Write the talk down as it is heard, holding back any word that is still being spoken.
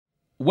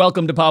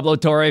Welcome to Pablo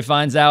Torre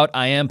Finds Out.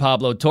 I am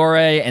Pablo Torre,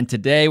 and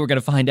today we're going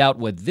to find out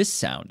what this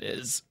sound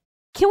is.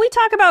 Can we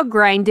talk about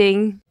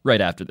grinding?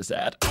 Right after this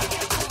ad.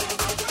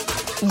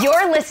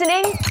 You're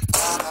listening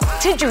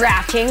to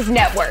DraftKings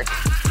Network.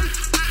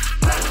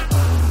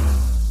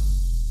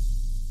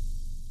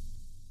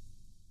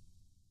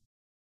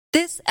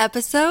 This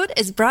episode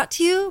is brought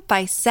to you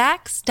by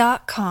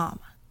Sax.com.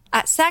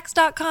 At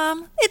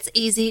Sax.com, it's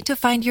easy to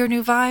find your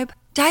new vibe.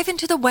 Dive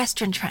into the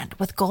Western trend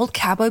with gold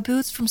cowboy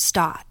boots from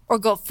Stott, or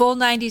go full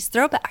 90s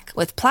throwback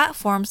with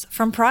platforms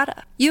from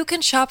Prada. You can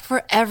shop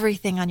for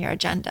everything on your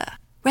agenda,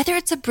 whether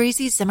it's a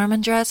breezy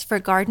Zimmermann dress for a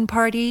garden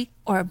party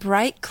or a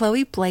bright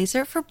Chloe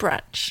blazer for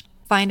brunch.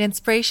 Find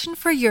inspiration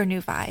for your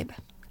new vibe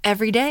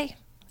every day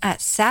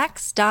at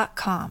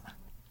Sax.com.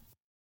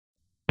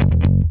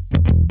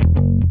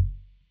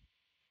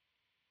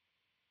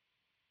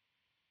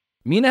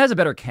 Mina has a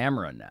better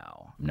camera now.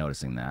 I'm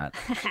noticing that.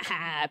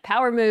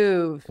 Power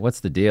move. What's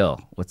the deal?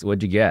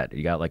 What'd you get?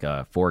 You got like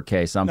a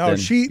 4K something? No,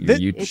 she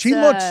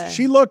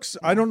looks,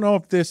 I don't know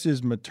if this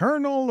is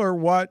maternal or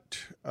what,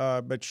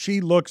 but she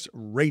looks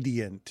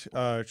radiant.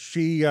 I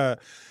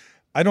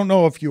don't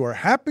know if you are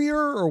happier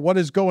or what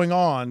is going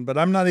on, but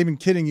I'm not even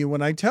kidding you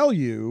when I tell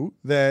you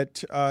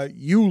that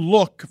you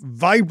look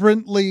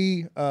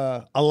vibrantly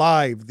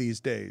alive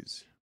these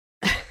days.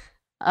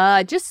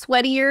 Just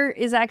sweatier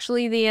is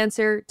actually the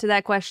answer to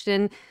that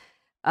question.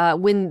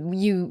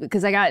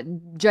 Because I got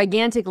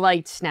gigantic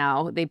lights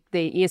now.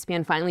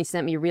 ESPN finally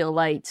sent me real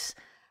lights.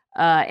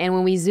 And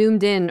when we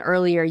zoomed in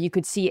earlier, you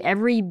could see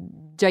every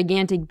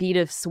gigantic bead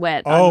of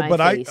sweat on my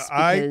face.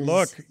 I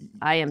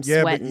am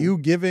sweating.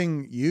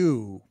 But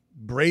you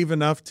brave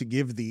enough to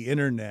give the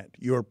internet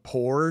your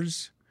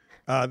pores.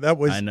 That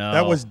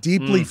was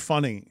deeply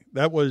funny.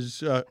 That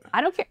was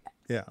I don't care.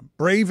 Yeah,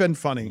 brave and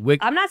funny.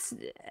 I'm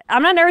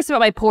not nervous about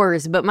my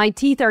pores, but my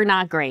teeth are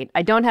not great.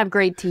 I don't have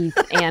great teeth,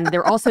 and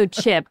they're also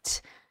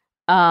chipped.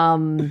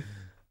 Both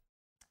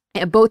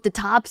the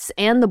tops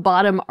and the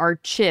bottom are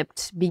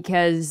chipped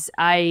because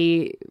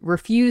I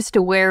refuse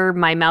to wear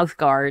my mouth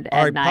guard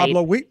at night.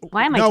 Pablo,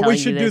 we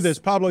should do this.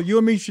 Pablo, you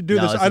and me should do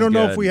this. I don't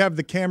know if we have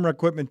the camera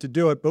equipment to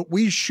do it, but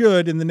we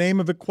should, in the name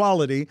of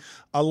equality,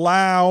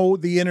 allow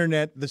the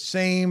internet the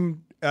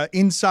same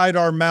inside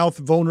our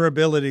mouth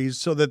vulnerabilities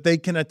so that they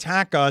can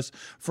attack us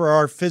for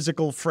our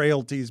physical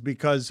frailties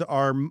because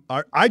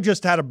I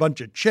just had a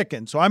bunch of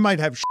chicken, so I might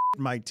have shit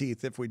in my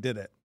teeth if we did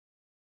it.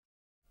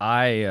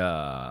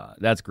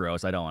 That's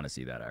gross. I don't want to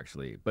see that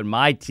actually. But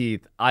my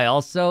teeth, I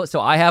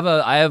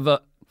have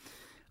a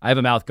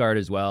mouth guard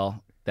as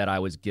well that I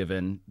was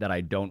given that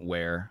I don't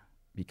wear.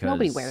 Because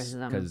nobody wears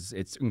them. Because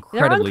it's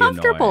incredibly They're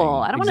uncomfortable.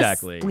 Annoying. I don't want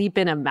to sleep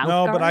in a mouth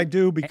guard. No, but I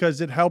do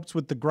because it helps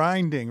with the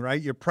grinding,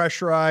 right? You're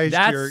pressurized.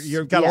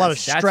 You've got a lot of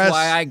stress. That's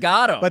why I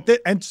got them. But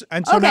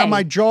so now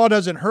my jaw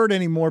doesn't hurt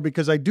anymore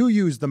because I do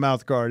use the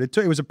mouth guard.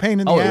 It was a pain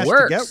in the ass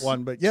to get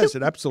one, but yes,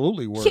 it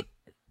absolutely works.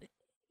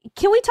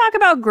 Can we talk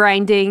about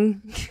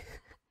grinding?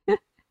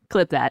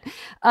 Clip that.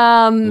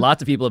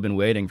 Lots of people have been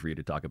waiting for you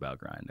to talk about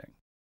grinding.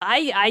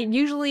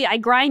 I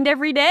grind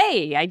every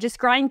day. I just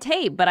grind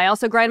tape, but I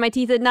also grind my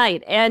teeth at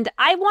night. And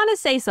I want to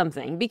say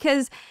something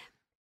because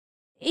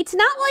it's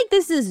not like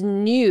this is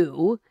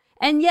new.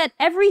 And yet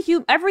every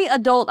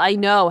adult I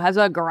know has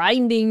a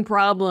grinding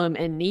problem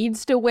and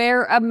needs to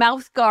wear a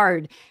mouth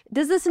guard.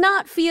 Does this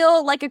not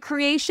feel like a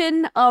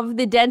creation of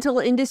the dental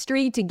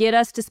industry to get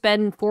us to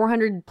spend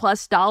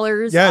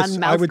 $400+ on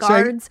mouth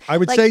guards? I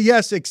would say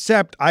yes,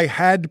 except I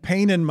had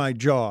pain in my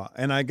jaw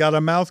and I got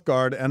a mouth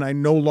guard and I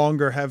no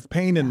longer have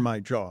pain in my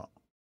jaw.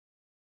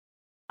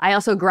 I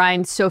also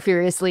grind so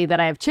furiously that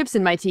I have chips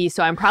in my teeth,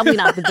 so I'm probably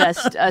not the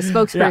best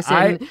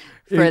spokesperson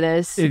for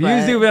this. If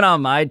you zoom in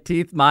on my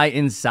teeth, my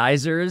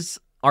incisors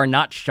are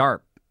not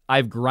sharp.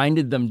 I've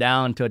grinded them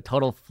down to a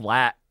total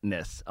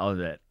flatness of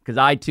it. Because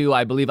I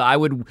believe I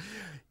would...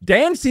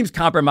 Dan seems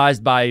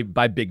compromised by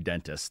big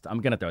dentist.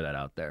 I'm going to throw that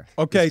out there.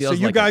 Okay, so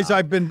you guys,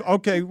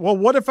 well,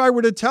 what if I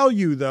were to tell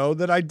you, though,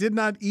 that I did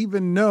not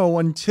even know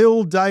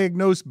until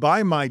diagnosed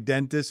by my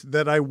dentist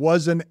that I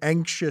was an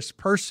anxious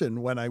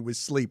person when I was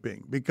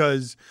sleeping?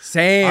 Because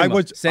I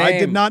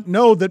did not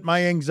know that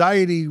my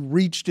anxiety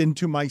reached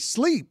into my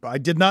sleep. I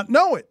did not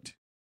know it.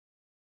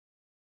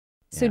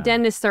 So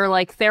dentists are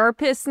like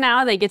therapists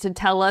now. They get to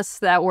tell us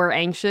that we're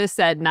anxious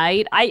at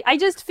night. I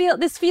just feel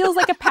this feels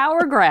like a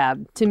power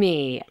grab to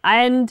me.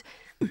 And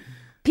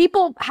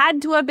people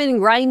had to have been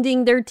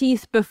grinding their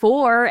teeth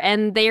before,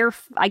 and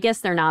I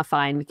guess they're not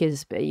fine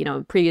because,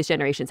 previous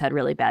generations had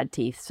really bad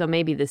teeth. So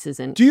maybe this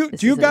isn't. Do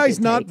you guys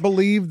not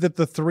believe that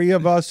the three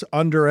of us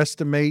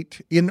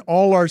underestimate in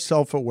all our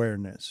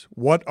self-awareness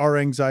what our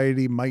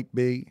anxiety might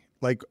be?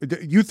 Like,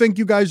 you think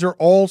you guys are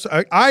all...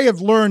 I have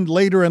learned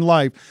later in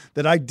life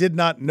that I did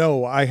not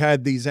know I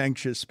had these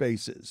anxious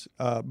spaces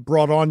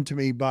brought on to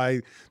me by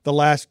the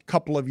last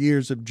couple of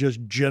years of just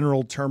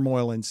general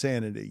turmoil and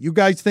insanity. You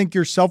guys think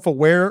you're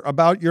self-aware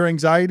about your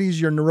anxieties,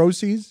 your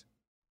neuroses?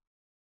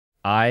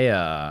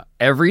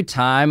 Every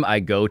time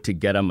I go to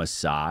get a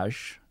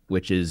massage,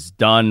 which is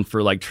done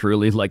for like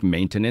truly like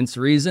maintenance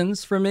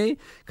reasons for me.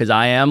 Because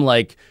I am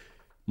like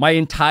my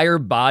entire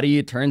body,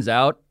 it turns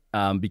out,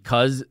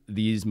 because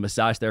these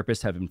massage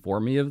therapists have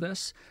informed me of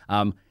this,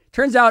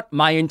 turns out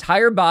my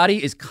entire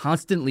body is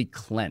constantly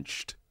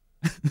clenched.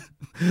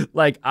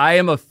 Like I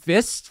am a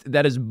fist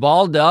that is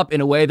balled up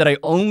in a way that I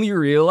only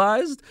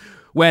realized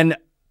when,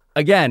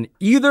 again,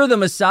 either the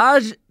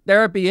massage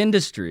therapy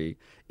industry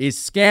is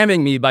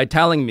scamming me by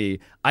telling me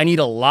I need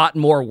a lot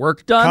more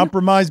work done.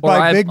 Compromised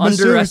by big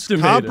masseuse.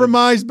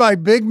 Compromised by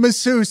big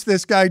masseuse.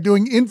 This guy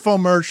doing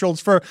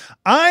infomercials for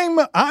I'm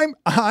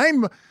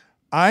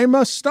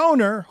a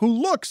stoner who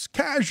looks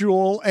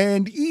casual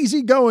and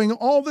easygoing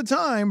all the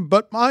time,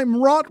 but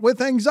I'm wrought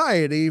with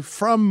anxiety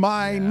from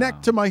my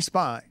neck to my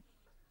spine.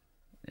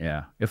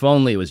 Yeah. If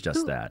only it was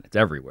just that. It's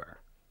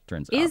everywhere,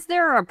 turns out. Is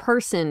there a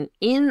person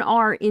in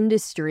our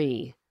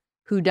industry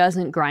who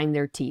doesn't grind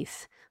their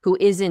teeth, who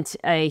isn't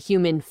a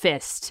human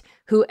fist,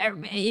 who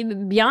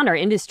beyond our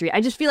industry?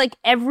 I just feel like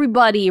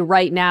everybody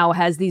right now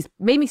has these.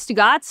 Maybe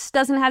Stugatz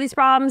doesn't have these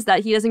problems,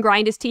 that he doesn't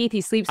grind his teeth. He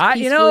sleeps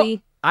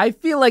peacefully. I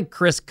feel like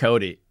Chris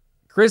Cody.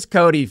 Chris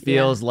Cody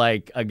feels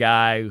like a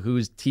guy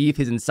whose teeth,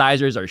 his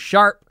incisors are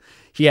sharp.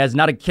 He has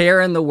not a care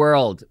in the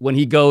world when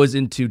he goes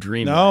into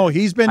dreamland. No,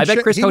 he's been.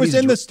 He was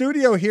in the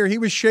studio here. He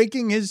was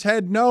shaking his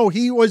head. No,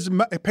 he was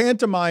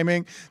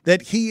pantomiming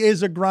that he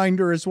is a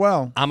grinder as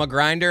well. I'm a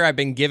grinder. I've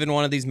been given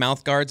one of these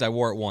mouth guards. I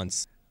wore it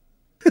once.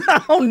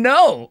 Oh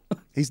no,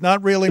 he's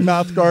not really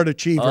mouth guard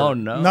achiever. Oh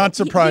no, not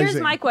surprising.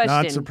 Here's my question: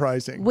 not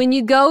surprising. When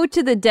you go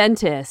to the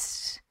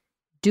dentist,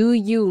 do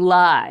you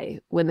lie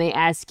when they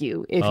ask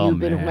you if you've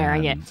been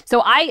wearing it?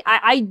 So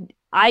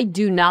I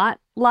do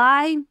not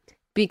lie,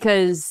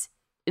 because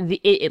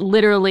it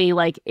literally,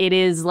 like, it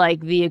is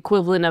like the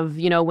equivalent of,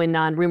 you know, when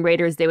on Room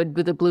Raiders they would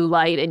do the blue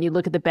light and you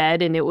look at the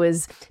bed, and it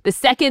was the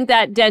second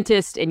that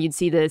dentist, and you'd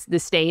see the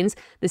stains,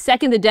 the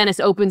second the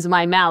dentist opens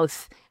my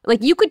mouth,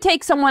 like, you could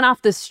take someone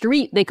off the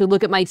street, they could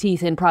look at my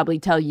teeth and probably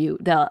tell you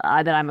that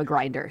I'm a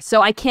grinder.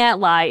 So I can't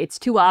lie. It's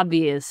too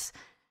obvious.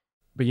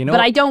 But you know,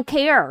 I don't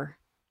care.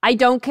 I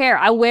don't care.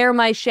 I wear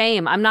my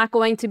shame. I'm not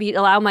going to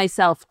allow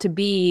myself to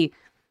be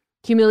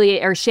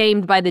humiliated or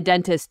shamed by the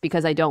dentist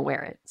because I don't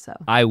wear it. So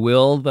I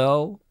will,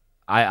 though.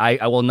 I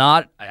will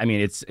not. I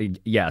mean,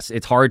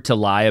 it's hard to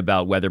lie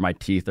about whether my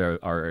teeth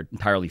are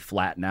entirely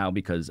flat now,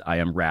 because I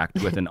am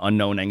racked with an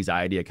unknown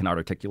anxiety I cannot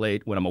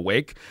articulate when I'm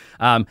awake.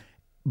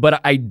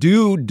 But I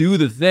do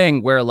the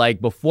thing where,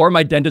 like, before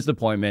my dentist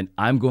appointment,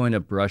 I'm going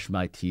to brush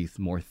my teeth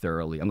more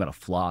thoroughly. I'm going to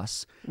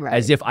floss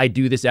as if I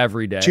do this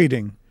every day.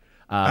 Cheating.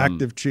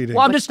 Active cheating.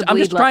 Well, I'm just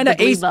trying to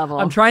ace.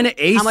 I'm trying to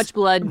ace. How much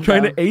blood? I'm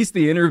trying to ace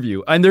the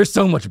interview, and there's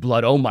so much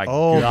blood. Oh my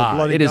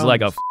god! It is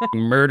like a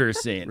f***ing murder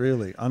scene.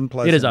 Really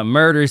unpleasant. It is a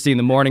murder scene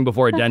the morning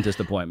before a dentist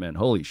appointment.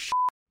 Holy shit!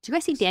 Did you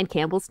guys see Dan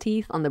Campbell's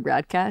teeth on the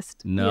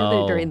broadcast?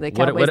 No. During the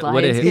Cowboys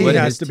Lions. He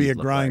has to be a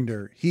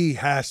grinder. Like? He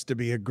has to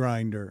be a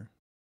grinder.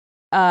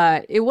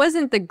 It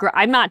wasn't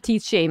I'm not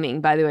teeth shaming,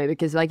 by the way,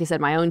 because like I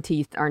said, my own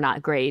teeth are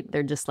not great.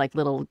 They're just like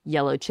little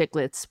yellow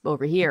chiclets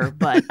over here.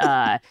 But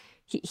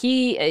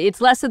it's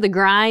less of the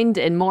grind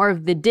and more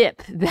of the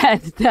dip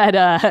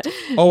that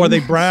Oh, are they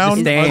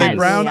brown? Are they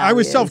brown? Yeah, I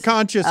was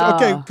self-conscious.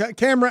 Okay,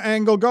 camera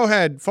angle, go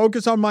ahead.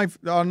 Focus on my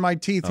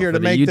teeth here to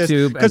make YouTube,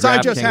 this, because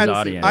I just had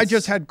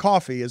audience.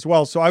 coffee as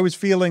well, so I was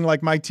feeling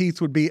like my teeth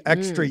would be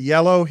extra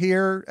yellow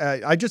here.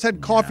 I just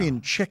had coffee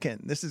and chicken.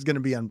 This is going to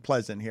be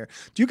unpleasant here.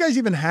 Do you guys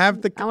even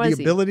have the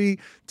ability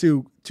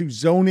to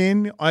zone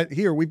in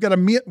here? We've got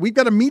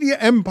a media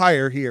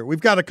empire here. We've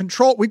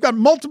got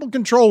multiple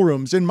control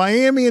rooms in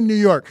Miami and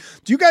New York.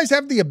 Do you guys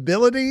have the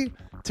ability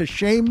to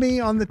shame me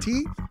on the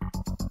teeth?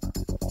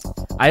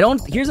 I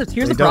don't. Here's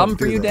the problem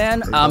for you,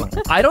 Dan.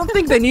 I don't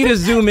think they need to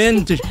zoom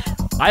in to.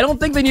 I don't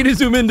think they need to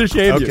zoom in to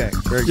shame you. Okay,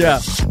 very good. Yeah.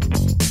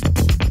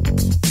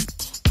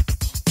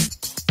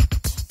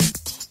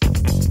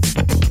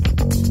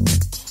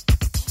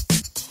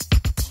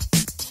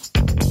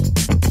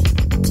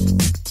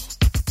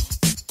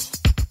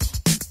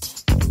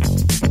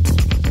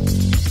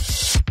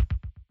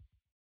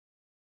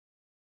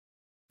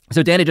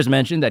 So Danny just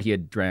mentioned that he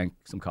had drank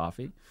some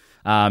coffee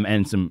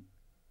and some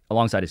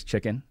alongside his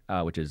chicken,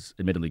 which is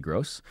admittedly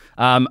gross.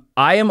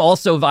 I am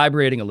also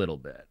vibrating a little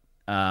bit.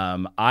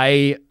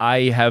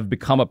 I have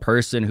become a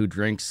person who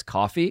drinks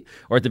coffee,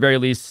 or at the very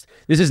least,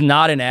 this is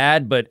not an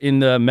ad, but in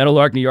the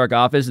Meadowlark, New York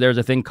office, there's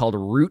a thing called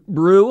Root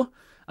Brew.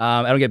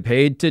 I don't get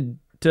paid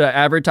to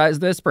advertise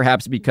this,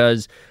 perhaps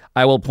because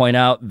I will point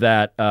out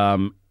that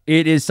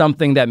it is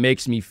something that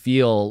makes me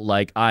feel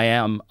like I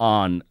am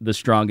on the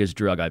strongest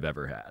drug I've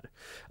ever had.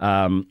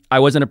 I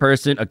wasn't a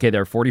person. Okay,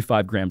 there are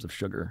 45 grams of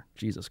sugar.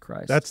 Jesus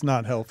Christ. That's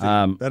not healthy.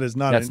 That is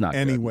not in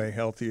any way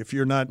healthy. If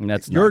you're not,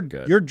 not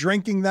good. You're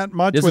drinking that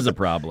much. This is a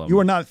problem. You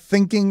are not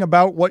thinking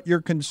about what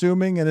you're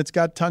consuming, and it's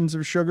got tons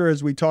of sugar,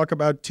 as we talk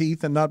about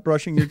teeth and not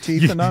brushing your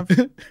teeth enough.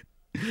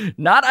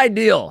 Not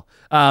ideal.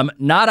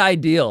 Not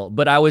ideal.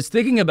 But I was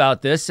thinking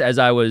about this as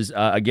I was,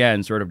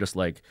 again, sort of just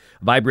like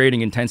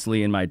vibrating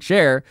intensely in my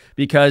chair,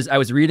 because I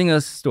was reading a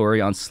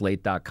story on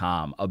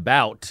Slate.com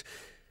about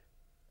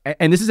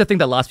And this is a thing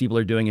that lots of people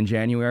are doing in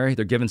January.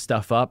 They're giving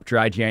stuff up.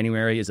 Dry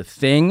January is a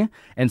thing.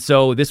 And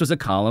so this was a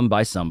column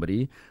by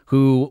somebody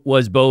who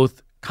was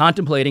both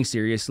contemplating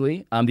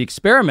seriously the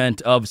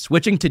experiment of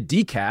switching to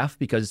decaf,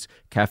 because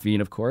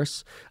caffeine, of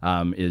course,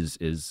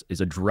 is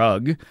a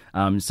drug,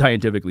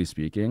 scientifically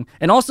speaking,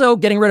 and also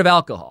getting rid of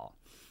alcohol.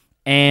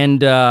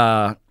 And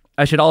I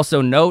should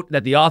also note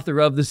that the author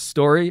of this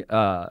story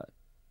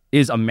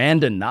is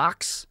Amanda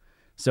Knox.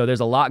 So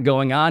there's a lot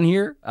going on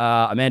here.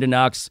 Amanda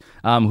Knox,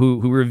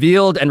 who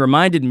revealed and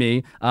reminded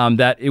me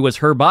that it was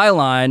her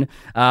byline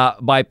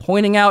by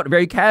pointing out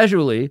very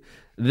casually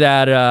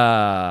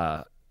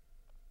that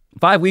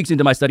 5 weeks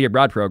into my study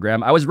abroad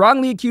program, I was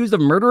wrongly accused of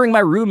murdering my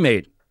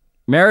roommate,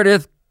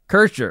 Meredith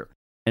Kircher.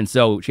 And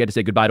so she had to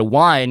say goodbye to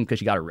wine because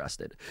she got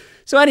arrested.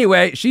 So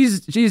anyway,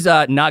 she's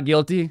not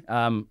guilty.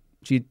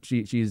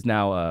 She's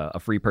now a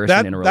free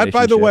person in a relationship. That,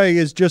 by the way,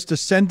 is just a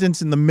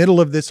sentence in the middle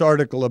of this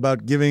article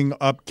about giving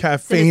up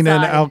caffeine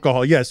and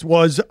alcohol. Yes,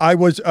 I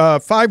was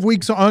 5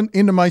 weeks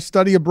into my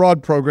study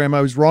abroad program.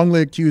 I was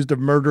wrongly accused of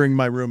murdering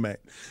my roommate.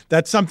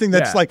 That's something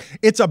that's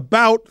it's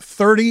about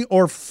 30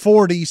 or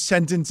 40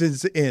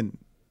 sentences in.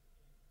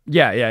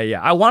 Yeah.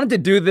 I wanted to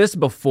do this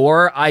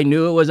before I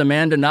knew it was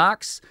Amanda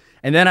Knox.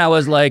 And then I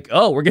was like,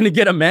 oh, we're going to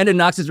get Amanda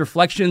Knox's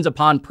reflections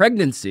upon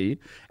pregnancy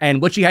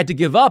and what she had to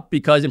give up,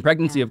 because in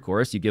pregnancy, of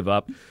course, you give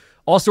up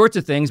all sorts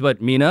of things.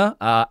 But Mina,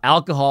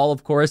 alcohol,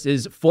 of course,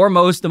 is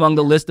foremost among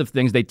the list of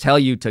things they tell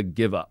you to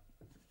give up.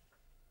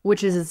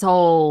 Which is its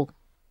whole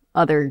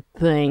other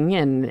thing.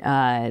 And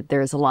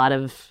there's a lot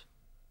of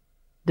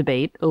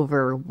debate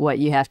over what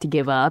you have to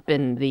give up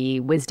and the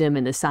wisdom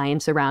and the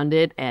science around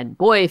it. And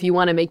boy, if you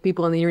want to make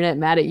people on the internet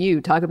mad at you,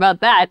 talk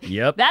about that.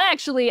 Yep. That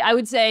actually, I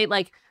would say,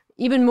 like,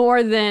 even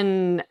more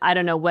than, I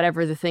don't know,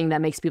 whatever the thing that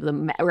makes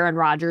people, Aaron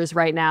Rodgers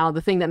right now,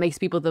 the thing that makes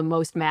people the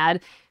most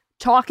mad,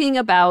 talking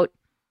about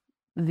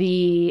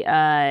the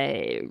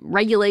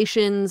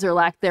regulations or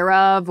lack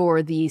thereof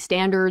or the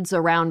standards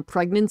around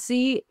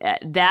pregnancy,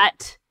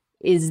 that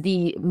is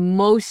the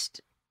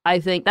most,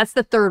 I think, that's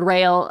the third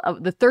rail,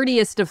 of the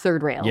 30th of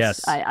third rails.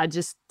 Yes. I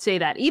just say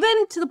that.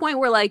 Even to the point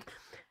where, like,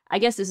 I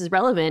guess this is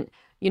relevant,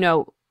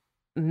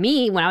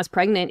 me, when I was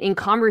pregnant, in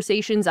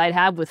conversations I'd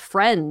have with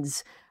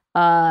friends,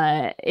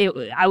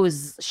 I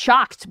was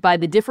shocked by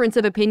the difference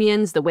of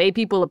opinions, the way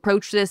people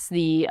approach this,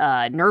 the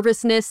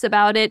nervousness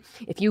about it.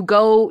 If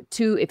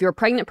you're a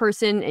pregnant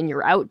person and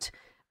you're out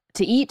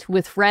to eat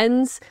with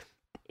friends,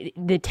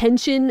 the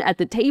tension at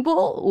the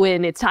table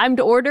when it's time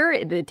to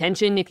order, the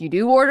tension if you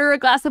do order a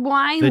glass of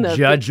wine, the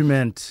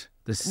judgment,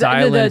 the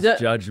silent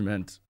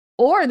judgment.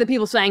 Or the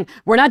people saying,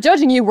 we're not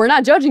judging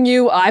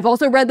you. I've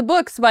also read the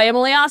books by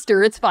Emily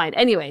Oster. It's fine.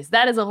 Anyways,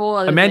 that is a whole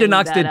other Amanda thing.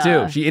 Knox did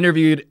too. She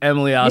interviewed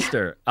Emily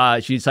Oster.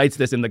 She cites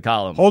this in the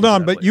column. Hold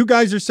on, but you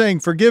guys are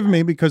saying, forgive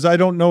me, because I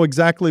don't know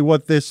exactly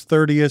what this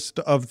 30th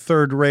of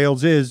third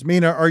rails is.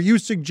 Mina, are you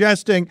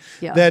suggesting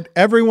that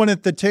everyone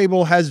at the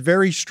table has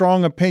very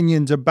strong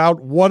opinions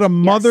about what a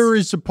mother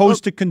is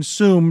supposed to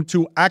consume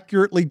to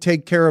accurately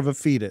take care of a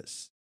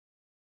fetus?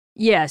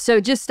 Yeah, so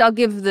I'll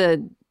give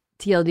the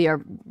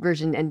TLDR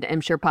version, and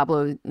I'm sure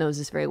Pablo knows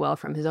this very well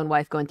from his own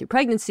wife going through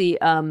pregnancy.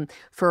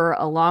 For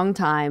a long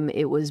time,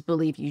 it was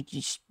believed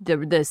the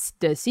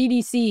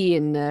CDC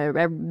and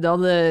all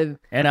the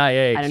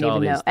NIH, I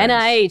don't even know,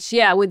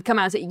 NIH, would come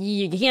out and say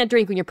you can't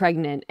drink when you're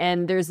pregnant,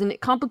 and there's a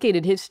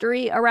complicated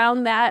history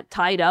around that,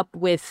 tied up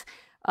with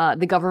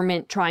the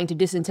government trying to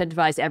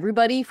disincentivize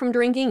everybody from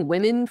drinking,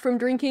 women from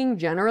drinking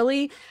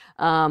generally.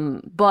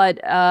 But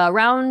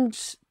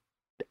around,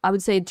 I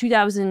would say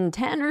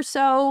 2010 or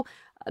so,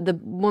 the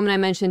woman I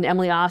mentioned,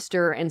 Emily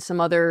Oster, and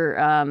some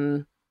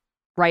other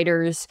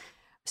writers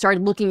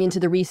started looking into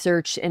the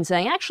research and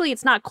saying, actually,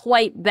 it's not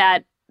quite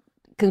that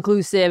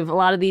conclusive. A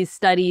lot of these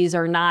studies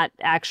are not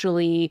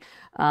actually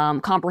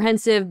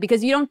comprehensive,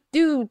 because you don't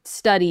do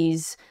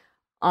studies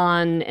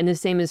on, and the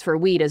same is for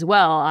weed as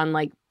well, on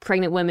like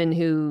pregnant women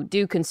who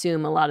do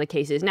consume a lot of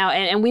cases. Now,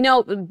 and we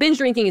know binge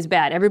drinking is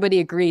bad. Everybody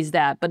agrees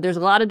that. But there's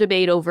a lot of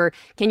debate over,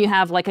 can you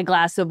have like a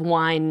glass of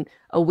wine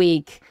a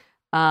week?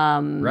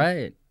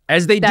 Right.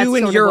 As they do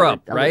in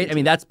Europe, right? I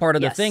mean, that's part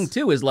of the thing,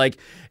 too, is like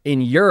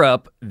in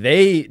Europe,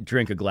 they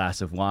drink a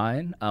glass of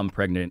wine.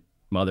 Pregnant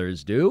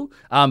mothers do.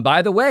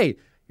 By the way,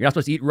 you're not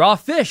supposed to eat raw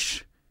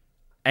fish.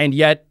 And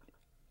yet,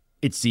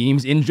 it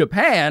seems in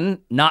Japan,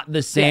 not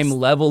the same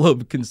level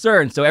of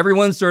concern. So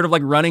everyone's sort of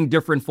like running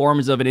different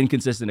forms of an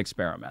inconsistent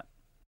experiment.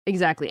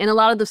 Exactly. And a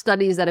lot of the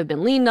studies that have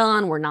been leaned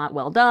on were not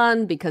well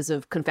done because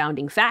of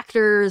confounding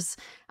factors.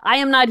 I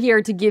am not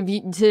here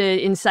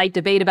to incite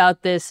debate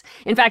about this.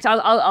 In fact,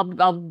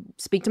 I'll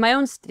speak to my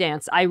own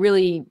stance. I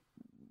really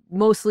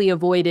mostly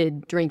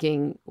avoided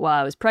drinking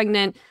while I was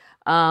pregnant.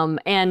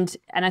 And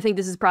I think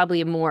this is probably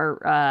a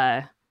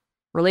more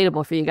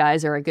relatable for you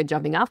guys, or a good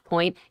jumping off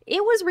point.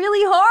 It was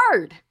really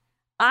hard.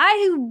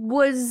 I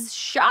was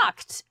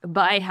shocked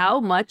by how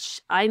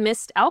much I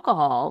missed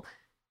alcohol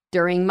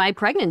during my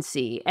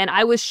pregnancy. And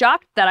I was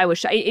shocked that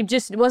it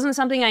just wasn't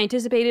something I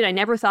anticipated. I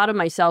never thought of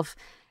myself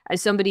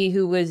as somebody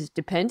who was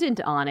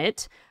dependent on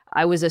it.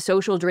 I was a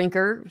social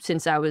drinker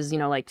since I was,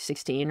 like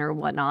 16 or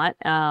whatnot,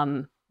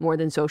 more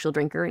than social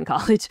drinker in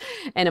college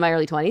and in my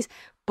early 20s.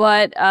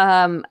 But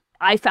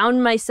I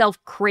found myself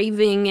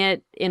craving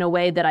it in a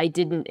way that I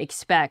didn't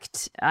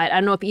expect. I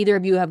don't know if either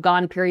of you have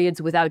gone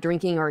periods without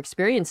drinking or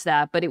experienced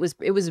that, but it was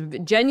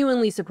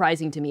genuinely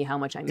surprising to me how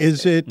much I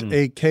missed it. Is it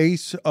a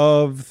case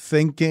of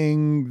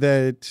thinking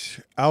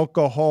that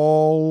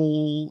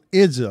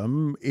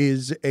alcoholism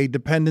is a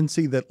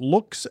dependency that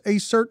looks a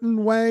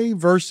certain way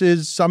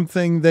versus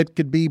something that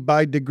could be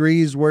by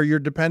degrees where you're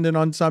dependent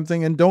on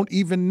something and don't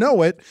even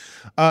know it?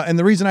 And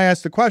the reason I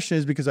asked the question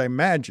is because I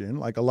imagine,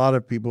 like a lot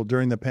of people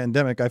during the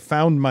pandemic, I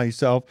found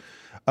myself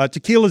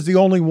tequila is the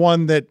only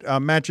one that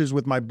matches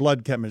with my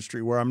blood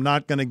chemistry, where I'm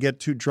not going to get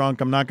too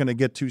drunk, I'm not going to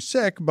get too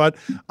sick, but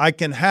I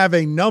can have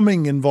a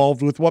numbing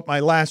involved with what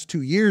my last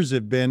 2 years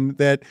have been,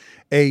 that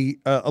a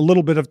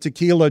little bit of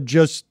tequila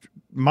just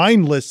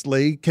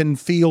mindlessly can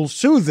feel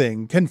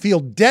soothing, can feel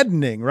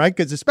deadening, right?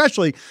 Because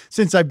especially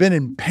since I've been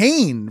in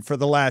pain for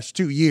the last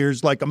 2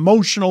 years, like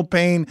emotional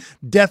pain,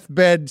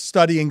 deathbed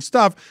studying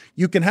stuff,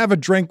 you can have a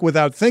drink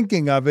without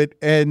thinking of it.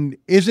 And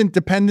isn't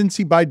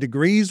dependency by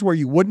degrees where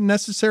you wouldn't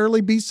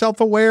necessarily be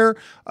self-aware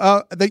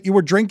that you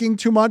were drinking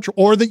too much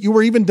or that you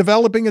were even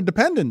developing a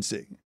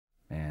dependency?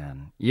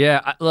 Man.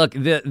 Yeah, look,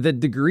 the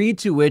degree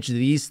to which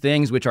these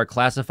things, which are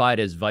classified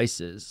as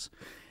vices,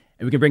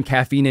 and we can bring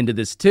caffeine into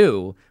this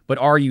too, but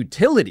our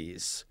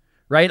utilities,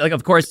 right? Like,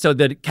 of course, so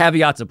the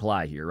caveats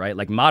apply here, right?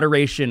 Like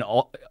moderation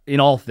in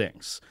all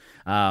things.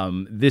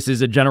 This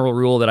is a general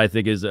rule that I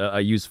think is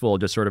a useful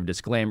just sort of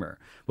disclaimer.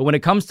 But when it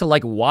comes to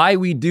like why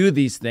we do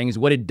these things,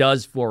 what it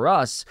does for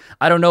us,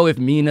 I don't know if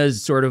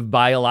Mina's sort of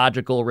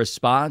biological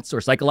response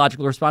or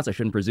psychological response, I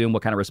shouldn't presume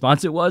what kind of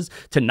response it was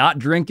to not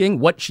drinking,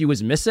 what she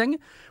was missing.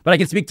 But I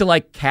can speak to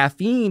like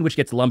caffeine, which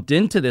gets lumped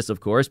into this,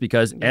 of course,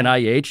 because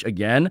NIH,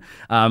 again,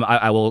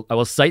 I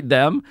will cite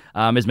them,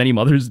 as many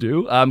mothers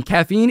do.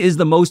 Caffeine is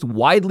the most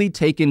widely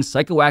taken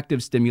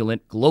psychoactive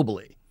stimulant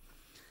globally.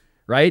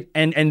 Right.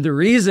 And the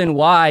reason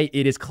why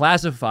it is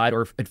classified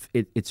or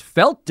it's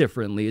felt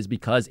differently is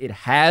because it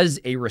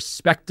has a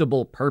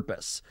respectable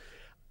purpose.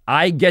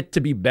 I get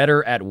to be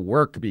better at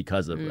work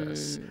because of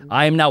this.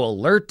 I am now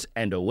alert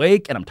and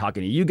awake, and I'm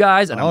talking to you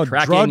guys, and I'm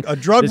tracking a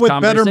drug this with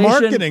better conversation.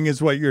 marketing is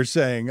what you're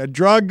saying. A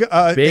drug,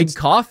 big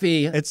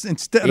coffee. It's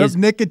instead of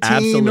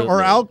nicotine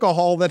or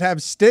alcohol that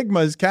have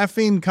stigmas.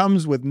 Caffeine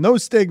comes with no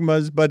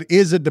stigmas, but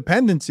is a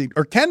dependency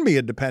or can be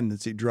a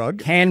dependency drug.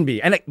 Can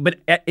be, but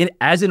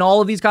as in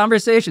all of these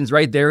conversations,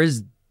 right? There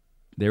is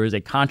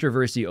a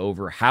controversy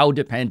over how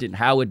dependent,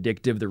 how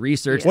addictive the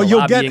research. Well, the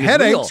you'll get lobbying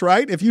headaches,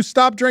 right? If you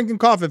stop drinking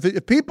coffee,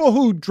 if people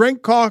who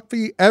drink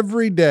coffee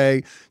every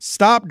day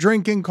stop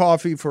drinking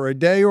coffee for a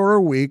day or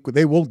a week,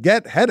 they will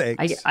get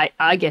headaches.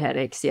 I get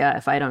headaches, yeah,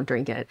 if I don't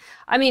drink it.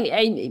 I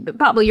mean,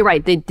 Pablo, you're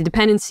right. The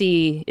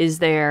dependency is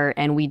there,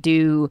 and we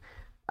do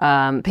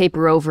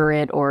paper over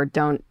it or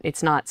don't.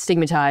 It's not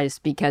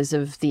stigmatized because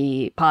of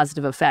the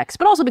positive effects,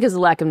 but also because of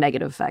the lack of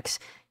negative effects.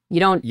 You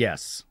don't.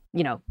 Yes.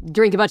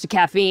 Drink a bunch of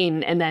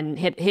caffeine and then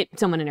hit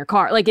someone in your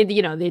car. Like,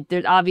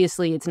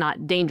 obviously it's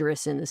not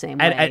dangerous in the same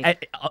way.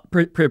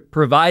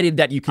 Provided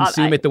that you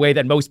consume it the way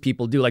that most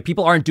people do. Like,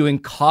 people aren't doing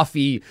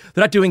coffee.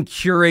 They're not doing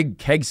Keurig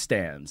keg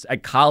stands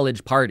at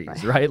college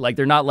parties, right? Like,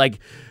 they're not like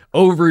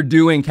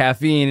overdoing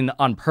caffeine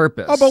on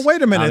purpose. Oh, but wait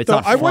a minute,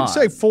 though. I would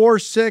say 4,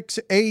 6,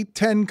 8,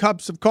 10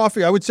 cups of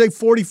coffee. I would say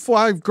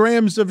 45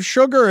 grams of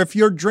sugar if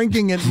you're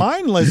drinking it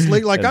mindlessly.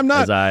 Like, I'm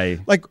not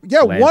like,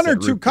 yeah, 1 or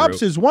 2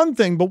 cups is one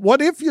thing, but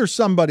what if you're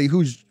somebody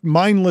who's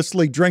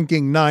mindlessly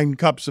drinking 9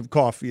 cups of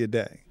coffee a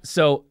day?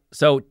 So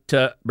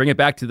to bring it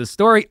back to the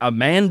story,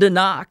 Amanda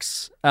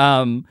Knox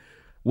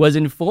was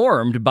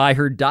informed by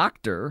her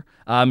doctor.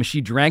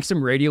 She drank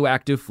some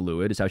radioactive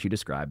fluid, is how she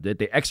described it.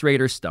 They x-rayed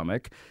her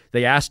stomach.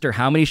 They asked her,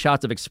 how many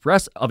shots of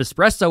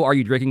espresso are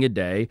you drinking a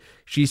day?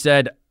 She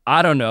said,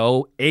 I don't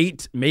know,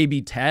 8,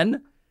 maybe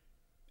 10.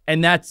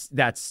 And that's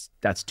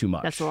too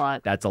much. That's a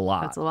lot. That's a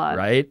lot. That's a lot.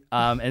 Right?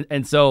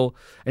 And so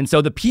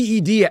the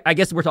PED, I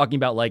guess we're talking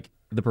about like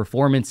the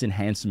performance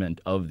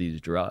enhancement of these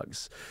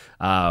drugs.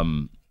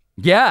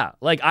 Yeah,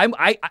 like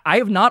I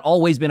have not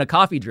always been a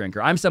coffee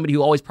drinker. I'm somebody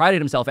who always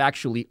prided himself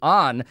actually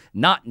on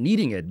not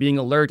needing it, being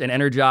alert and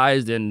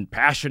energized and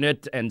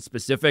passionate and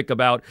specific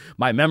about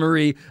my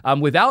memory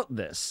without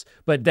this.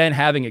 But then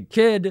having a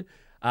kid,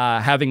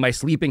 having my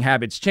sleeping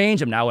habits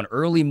change. I'm now an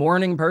early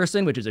morning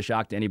person, which is a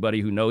shock to anybody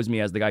who knows me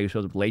as the guy who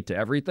shows up late to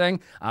everything.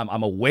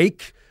 I'm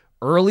awake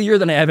earlier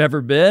than I have ever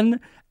been,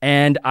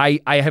 and I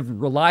have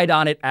relied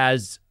on it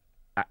as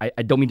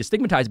I don't mean to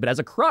stigmatize, but as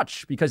a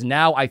crutch, because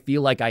now I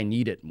feel like I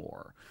need it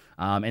more.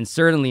 And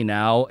certainly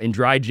now in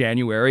dry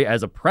January,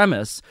 as a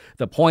premise,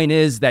 the point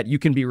is that you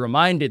can be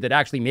reminded that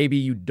actually maybe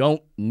you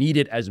don't need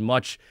it as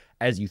much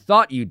as you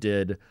thought you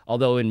did.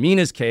 Although in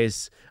Mina's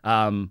case,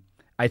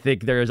 I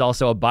think there is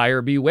also a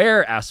buyer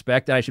beware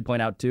aspect that I should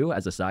point out too,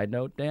 as a side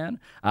note, Dan.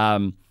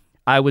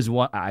 I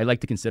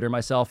like to consider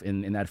myself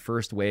in that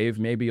first wave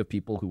maybe of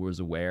people who was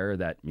aware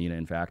that Mina,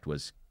 in fact,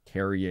 was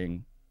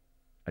carrying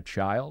a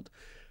child.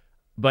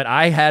 but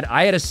I had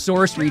a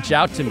source reach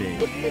out to me.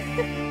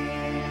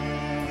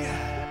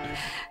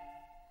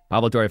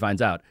 Pablo Torre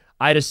finds out.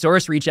 I had a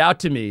source reach out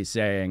to me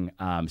saying,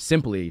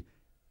 simply,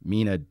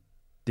 Mina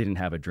didn't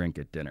have a drink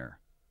at dinner.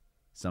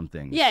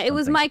 Yeah, it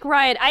was Mike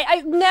Riot.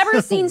 I've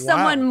never seen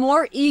someone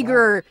more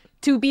eager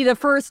to be the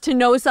first to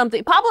know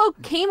something. Pablo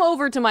came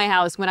over to my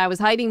house when I was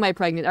hiding my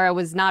pregnancy, or I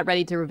was not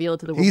ready to reveal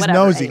it to the world. He's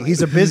nosy. Anyway.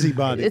 He's a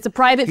busybody. It's a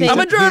private thing. I'm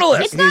a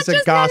journalist. It's not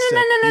just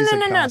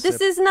no.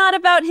 This is not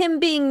about him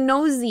being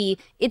nosy.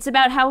 It's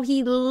about how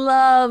he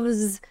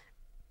loves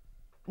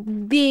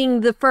being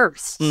the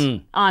first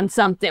on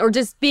something, or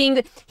just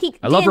being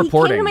I love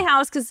reporting. He came to my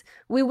house because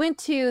we went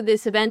to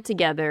this event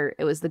together.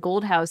 It was the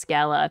Gold House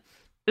Gala.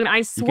 And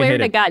I swear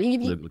to God, he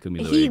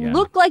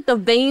looked like the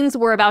veins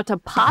were about to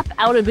pop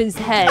out of his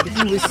head.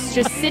 He was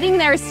just sitting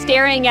there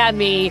staring at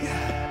me,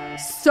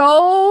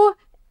 so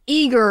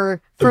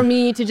eager for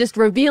me to just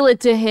reveal it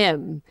to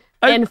him.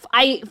 And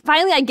I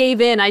finally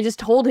gave in. I just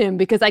told him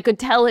because I could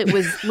tell it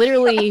was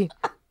literally...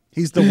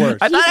 He's the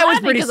worst. I thought I was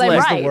pretty slick.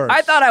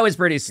 I thought I was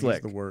pretty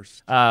slick. He's the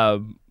worst.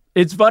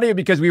 It's funny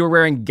because we were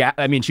wearing,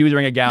 she was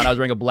wearing a gown, I was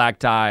wearing a black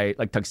tie,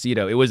 like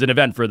tuxedo. It was an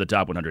event for the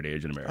top 100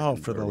 Asian Americans.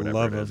 Oh, for the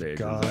love of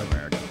God.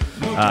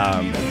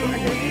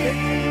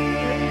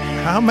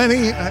 How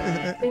many,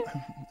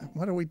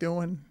 what are we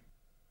doing?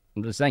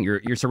 I'm just saying,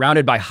 you're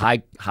surrounded by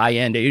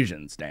high-end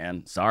Asians,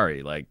 Dan.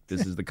 Sorry, like,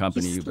 this is the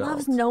company you built. He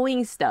loves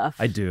knowing stuff.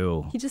 I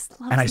do. He just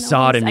loves And I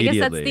saw it immediately.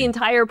 I guess that's the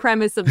entire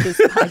premise of this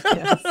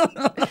podcast.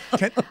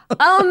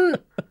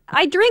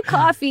 I drink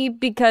coffee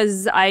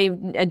because I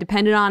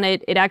depended on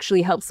it. It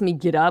actually helps me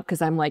get up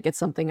because I'm like, it's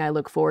something I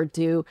look forward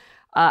to.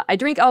 I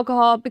drink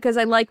alcohol because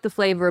I like the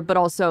flavor, but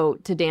also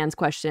to Dan's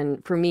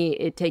question, for me,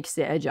 it takes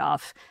the edge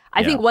off.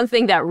 I think one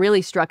thing that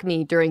really struck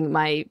me during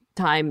my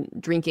time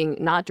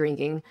not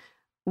drinking,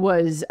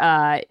 was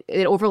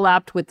it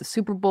overlapped with the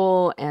Super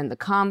Bowl and the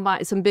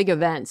Combine, some big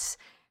events.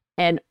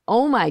 And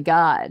oh my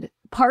God,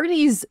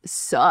 parties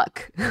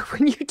suck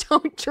when you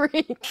don't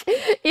drink.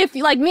 If,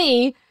 like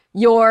me,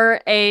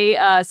 you're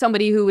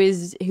somebody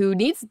who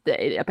needs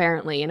it,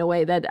 apparently, in a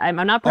way that I'm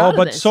not proud of.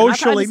 But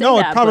socially,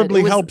 it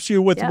probably helps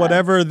you with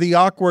whatever the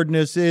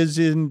awkwardness is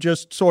in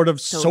just sort of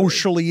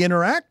socially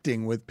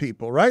interacting with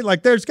people, right?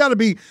 Like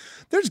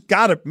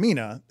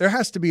Mina, there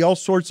has to be all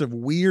sorts of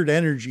weird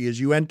energy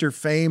as you enter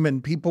fame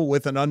and people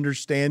with an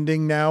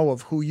understanding now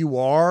of who you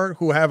are,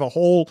 who have a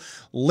whole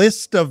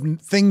list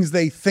of things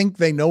they think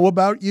they know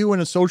about you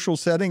in a social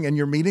setting, and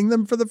you're meeting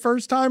them for the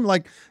first time.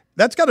 Like,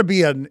 that's got to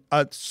be a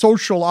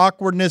social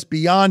awkwardness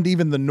beyond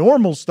even the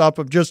normal stuff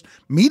of just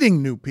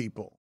meeting new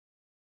people.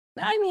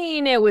 I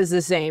mean, it was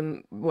the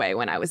same way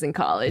when I was in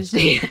college,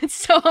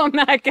 so I'm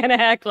not going to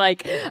act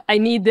like I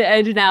need the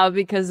edge now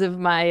because of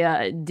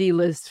my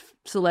D-list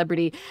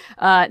celebrity.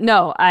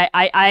 No,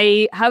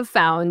 I have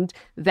found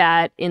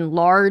that in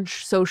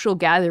large social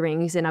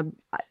gatherings, and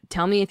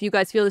tell me if you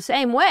guys feel the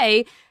same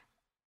way,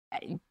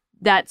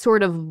 that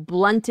sort of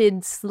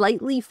blunted,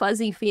 slightly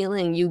fuzzy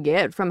feeling you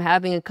get from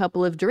having a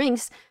couple of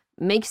drinks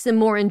makes them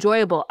more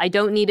enjoyable. I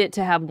don't need it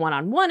to have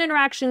one-on-one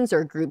interactions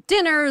or group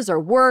dinners or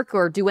work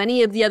or do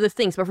any of the other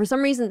things. But for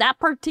some reason, that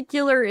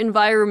particular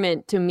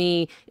environment to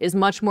me is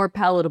much more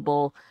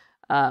palatable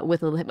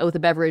with a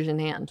beverage in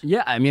hand.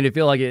 Yeah, I mean, I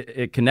feel like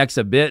it connects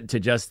a bit to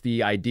just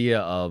the idea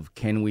of,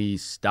 can we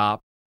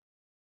stop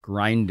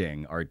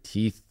grinding our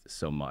teeth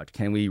so much?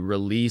 Can we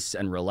release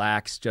and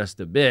relax just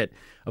a bit?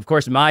 Of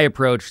course, my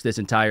approach this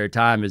entire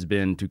time has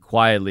been to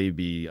quietly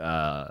be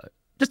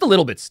just a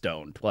little bit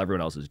stoned while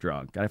everyone else is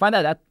drunk. And I find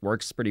that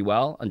works pretty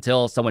well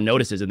until someone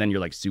notices, and then you're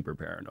like super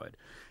paranoid.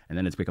 And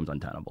then it becomes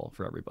untenable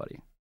for everybody.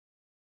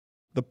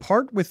 The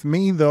part with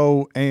me,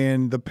 though,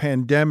 and the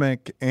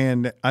pandemic,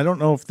 and I don't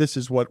know if this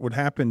is what would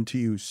happen to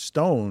you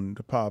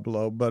stoned,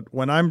 Pablo, but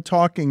when I'm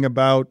talking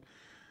about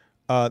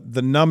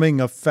the numbing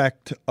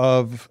effect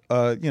of,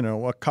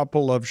 a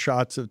couple of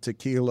shots of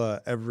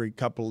tequila every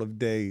couple of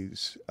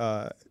days,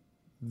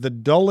 the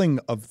dulling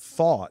of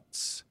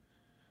thoughts,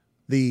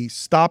 the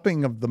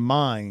stopping of the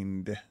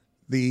mind,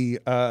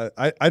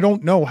 I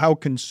don't know how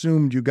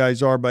consumed you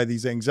guys are by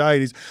these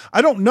anxieties.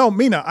 I don't know,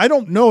 Mina, I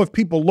don't know if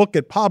people look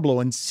at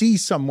Pablo and see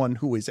someone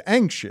who is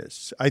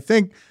anxious. I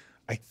think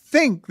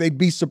they'd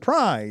be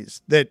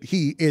surprised that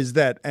he is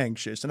that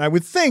anxious. And I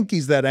would think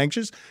he's that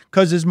anxious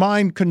because his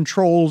mind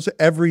controls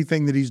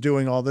everything that he's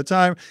doing all the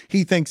time.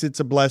 He thinks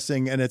it's a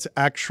blessing, and it's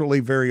actually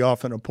very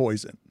often a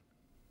poison.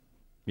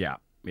 Yeah.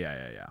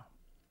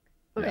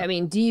 I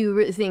mean, do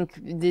you think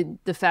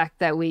the fact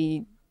that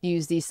we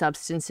use these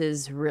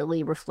substances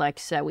really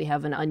reflects that we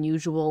have an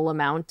unusual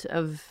amount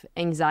of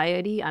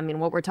anxiety? I mean,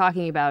 what we're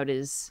talking about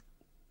is...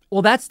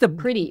 Well, that's the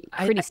pretty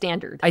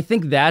standard. I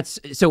think that's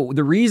so.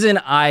 The reason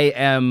I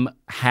am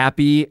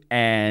happy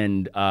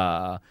and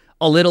a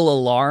little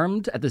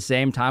alarmed at the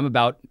same time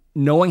about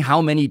knowing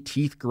how many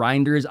teeth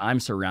grinders I'm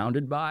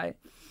surrounded by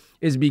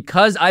is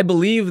because I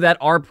believe that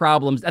our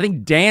problems. I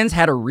think Dan's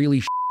had a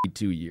really shitty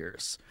 2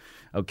 years.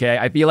 Okay,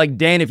 I feel like,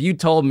 Dan, if you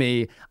told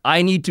me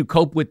I need to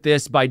cope with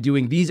this by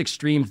doing these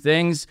extreme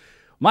things,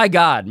 my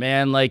God,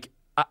 man, like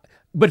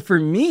But for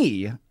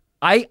me,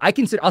 I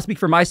consider, I'll speak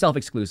for myself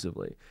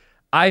exclusively.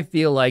 I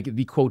feel like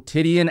the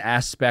quotidian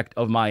aspect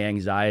of my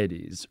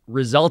anxieties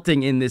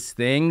resulting in this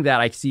thing that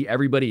I see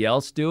everybody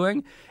else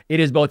doing, it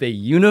is both a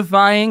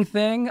unifying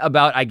thing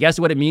about, I guess,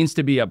 what it means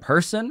to be a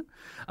person.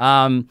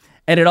 And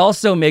it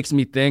also makes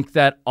me think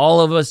that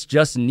all of us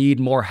just need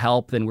more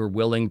help than we're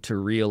willing to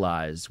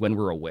realize when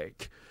we're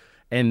awake.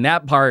 And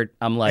that part,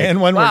 I'm like,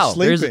 and when wow,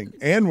 we're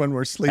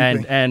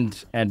sleeping,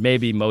 and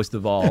maybe most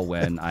of all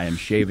when I am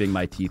shaving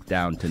my teeth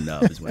down to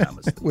nubs when I'm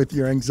asleep. With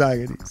your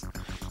anxieties.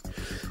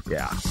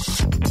 Yeah.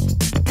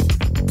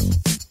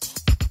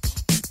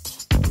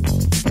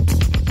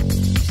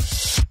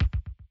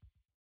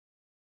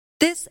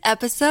 This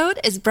episode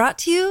is brought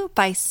to you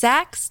by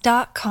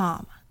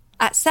Sax.com.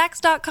 At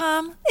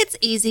Sax.com, it's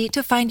easy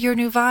to find your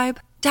new vibe.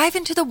 Dive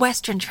into the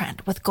Western trend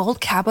with gold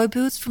cowboy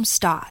boots from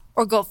Stott,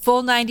 or go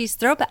full 90s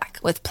throwback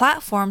with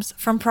platforms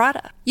from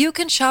Prada. You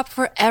can shop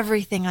for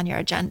everything on your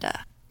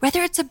agenda,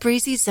 whether it's a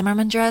breezy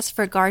Zimmermann dress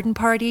for a garden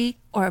party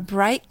or a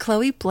bright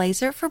Chloe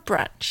blazer for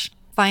brunch.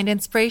 Find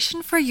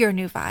inspiration for your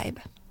new vibe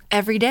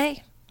every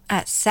day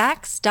at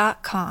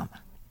Sax.com.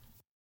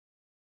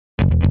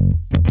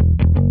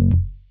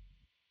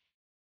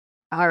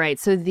 All right,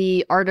 so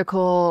the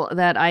article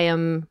that I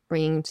am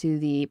bringing to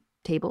the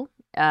table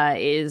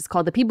is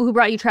called "The People Who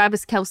Brought You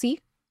Travis Kelce,"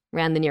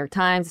 ran the New York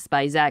Times. It's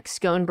by Zach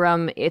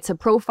Schoenbrum. It's a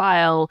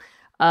profile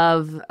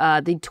of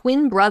the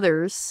twin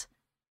brothers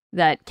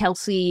that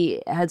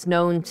Kelce has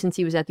known since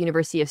he was at the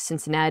University of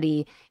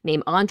Cincinnati,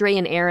 named Andre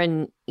and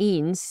Aaron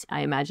Eanes,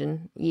 I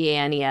imagine,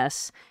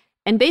 E-A-N-E-S.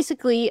 And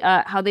basically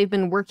how they've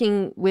been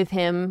working with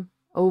him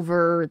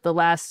over the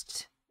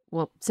last,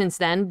 well, since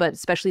then, but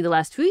especially the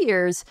last few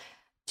years,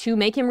 to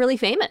make him really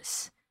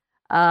famous.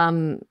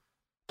 Kelce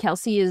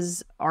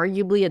is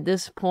arguably at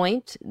this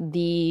point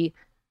the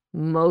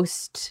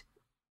most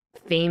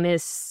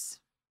famous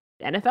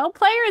NFL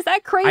player. Is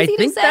that crazy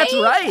to say? I think that's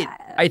right.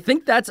 I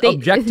think that's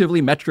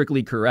objectively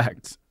metrically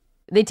correct.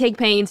 They take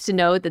pains to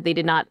note that they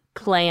did not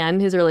plan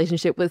his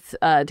relationship with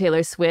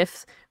Taylor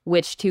Swift,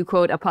 which, to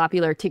quote a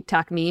popular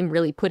TikTok meme,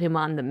 really put him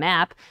on the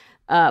map.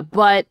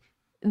 But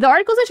the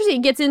article's interesting.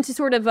 It gets into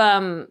sort of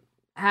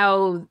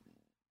how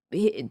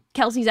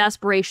Kelce's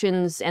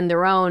aspirations and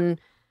their own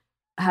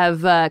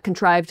have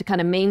contrived to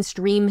kind of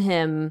mainstream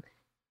him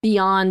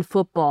beyond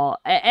football.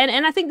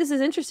 And I think this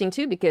is interesting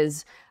too,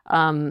 because,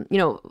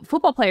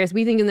 football players,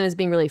 we think of them as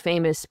being really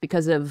famous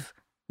because of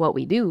what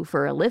we do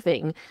for a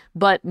living,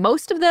 but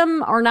most of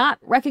them are not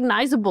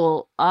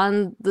recognizable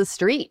on the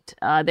street.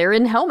 They're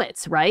in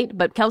helmets, right?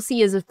 But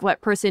Kelce is a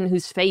person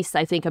whose face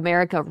I think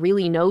America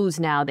really knows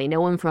now. They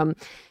know him from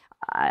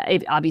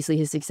obviously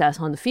his success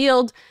on the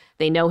field.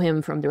 They know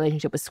him from the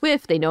relationship with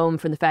Swift. They know him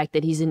from the fact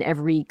that he's in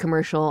every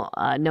commercial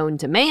known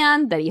to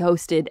man, that he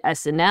hosted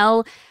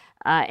SNL.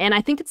 And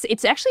I think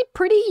it's actually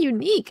pretty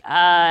unique.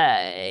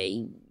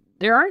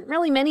 There aren't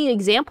really many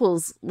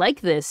examples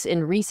like this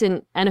in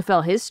recent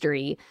NFL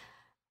history.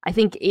 I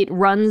think it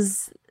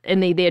runs,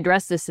 and they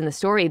address this in the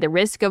story, the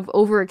risk of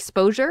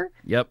overexposure.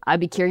 Yep. I'd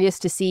be curious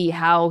to see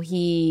how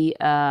he,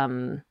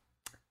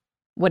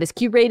 what his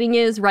Q rating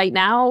is right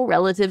now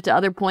relative to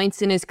other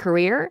points in his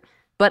career.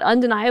 But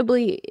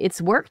undeniably,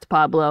 it's worked,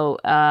 Pablo.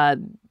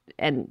 And,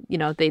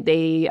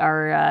 they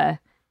are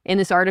in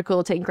this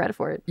article taking credit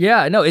for it.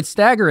 Yeah, no, it's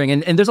staggering.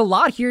 And there's a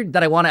lot here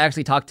that I want to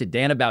actually talk to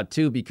Dan about,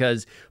 too,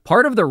 because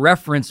part of the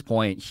reference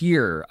point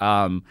here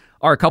are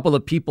a couple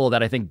of people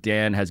that I think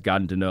Dan has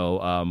gotten to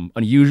know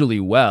unusually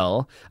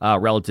well,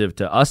 relative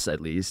to us,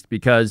 at least,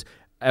 because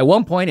at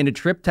one point in a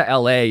trip to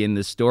L.A. in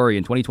this story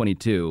in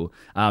 2022,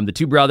 the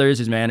two brothers,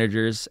 his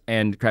managers,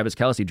 and Travis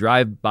Kelce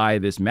drive by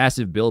this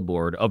massive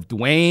billboard of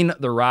Dwayne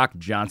 "The Rock"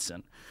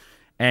 Johnson.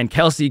 And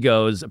Kelce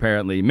goes,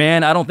 apparently,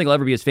 "Man, I don't think I'll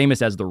ever be as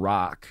famous as The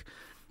Rock."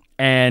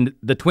 And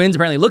the twins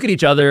apparently look at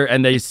each other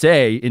and they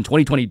say in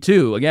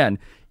 2022, again,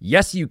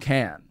 "Yes, you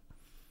can."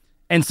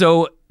 And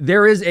so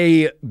there is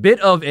a bit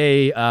of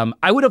a,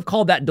 I would have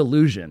called that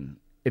delusion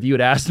if you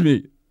had asked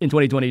me in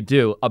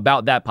 2022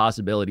 about that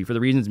possibility for the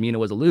reasons Mina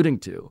was alluding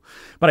to.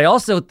 But I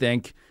also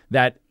think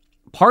that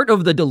part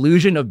of the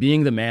delusion of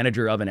being the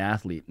manager of an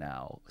athlete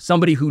now,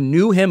 somebody who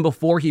knew him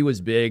before he was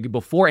big,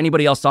 before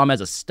anybody else saw him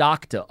as a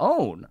stock to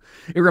own,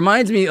 it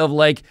reminds me of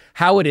like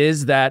how it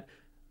is that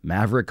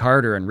Maverick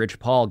Carter and Rich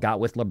Paul got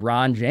with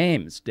LeBron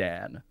James,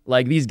 Dan.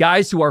 Like these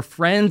guys who are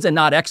friends and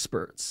not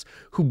experts,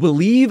 who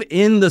believe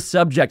in the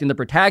subject and the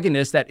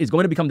protagonist that is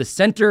going to become the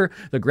center,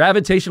 the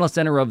gravitational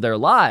center of their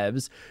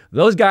lives.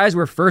 Those guys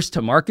were first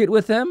to market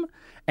with him.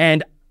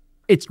 And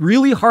it's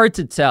really hard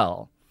to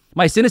tell.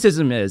 My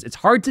cynicism is it's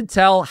hard to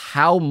tell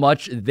how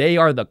much they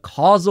are the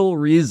causal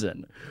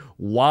reason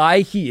why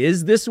he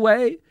is this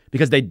way,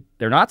 because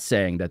they're not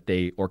saying that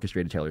they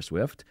orchestrated Taylor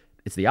Swift.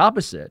 It's the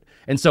opposite.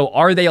 And so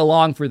are they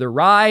along for the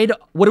ride?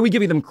 What are we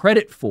giving them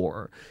credit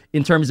for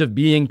in terms of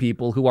being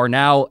people who are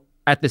now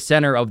at the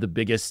center of the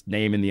biggest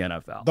name in the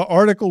NFL. The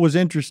article was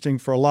interesting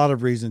for a lot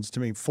of reasons to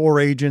me. 4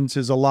 agents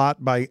is a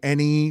lot by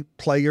any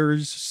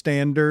player's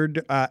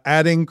standard.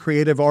 Adding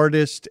creative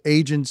artist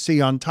agency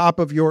on top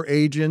of your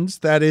agents,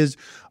 that is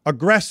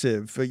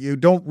aggressive. You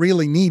don't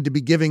really need to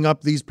be giving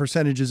up these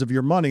percentages of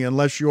your money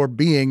unless you're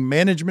being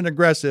management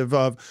aggressive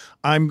of,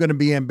 I'm going to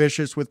be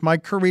ambitious with my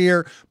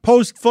career,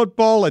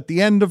 post-football, at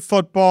the end of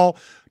football.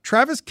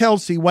 Travis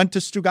Kelce went to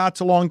Stugatz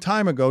a long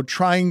time ago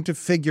trying to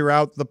figure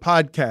out the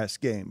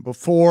podcast game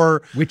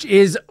before. Which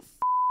is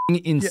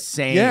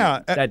insane.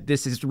 Yeah. That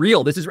this is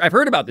real. I've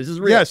heard about this. This is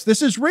real. Yes,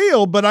 this is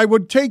real, but I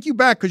would take you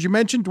back because you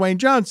mentioned Dwayne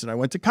Johnson. I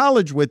went to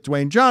college with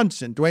Dwayne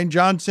Johnson. Dwayne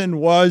Johnson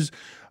was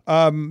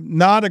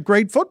not a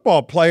great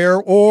football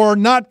player, or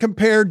not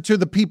compared to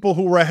the people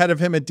who were ahead of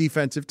him at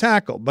defensive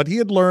tackle. But he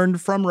had learned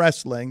from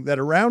wrestling that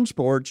around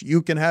sports,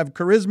 you can have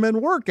charisma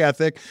and work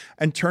ethic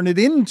and turn it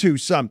into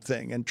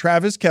something. And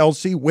Travis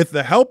Kelce, with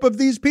the help of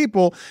these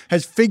people,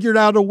 has figured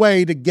out a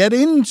way to get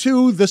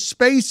into the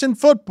space in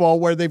football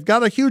where they've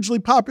got a hugely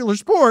popular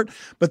sport,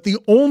 but the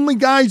only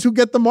guys who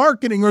get the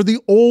marketing are the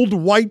old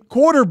white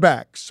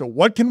quarterbacks. So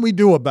what can we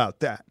do about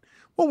that?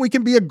 Well, we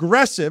can be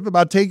aggressive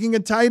about taking a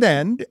tight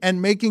end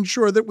and making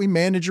sure that we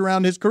manage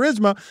around his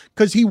charisma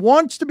because he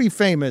wants to be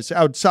famous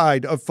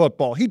outside of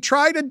football. He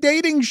tried a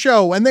dating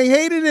show and they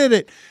hated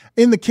it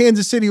in the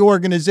Kansas City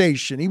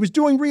organization. He was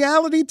doing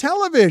reality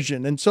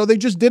television, and so they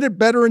just did it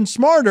better and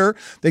smarter.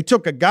 They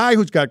took a guy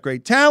who's got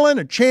great talent,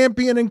 a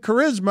champion and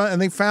charisma, and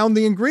they found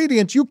the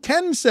ingredients. You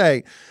can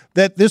say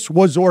that this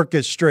was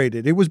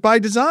orchestrated. It was by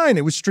design.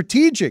 It was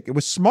strategic. It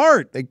was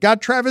smart. They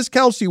got Travis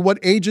Kelce what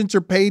agents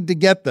are paid to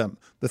get them,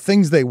 the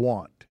things they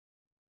want.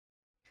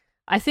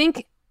 I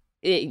think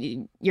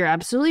you're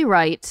absolutely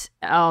right.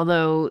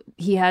 Although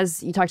you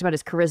talked about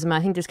his charisma.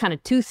 I think there's kind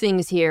of 2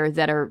 things here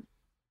that are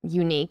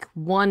unique.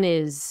 One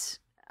is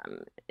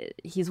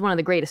he's one of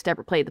the greatest to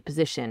ever play the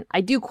position.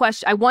 I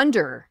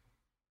wonder,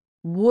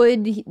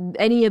 would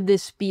any of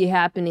this be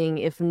happening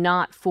if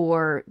not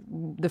for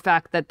the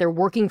fact that they're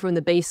working from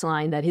the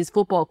baseline that his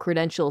football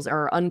credentials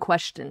are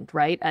unquestioned,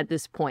 right, at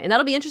this point? And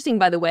that'll be interesting,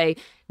 by the way,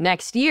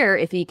 next year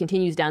if he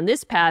continues down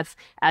this path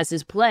as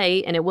his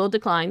play, and it will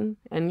decline,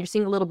 and you're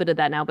seeing a little bit of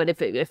that now, but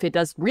if it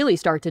does really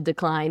start to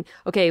decline,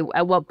 okay,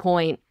 at what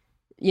point,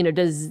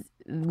 does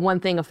one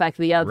thing affect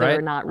the other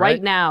or not?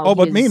 Right now, oh,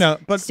 but Mina,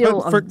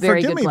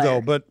 forgive me though,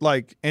 but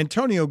like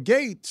Antonio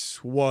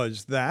Gates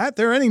was that.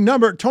 There are any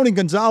number. Tony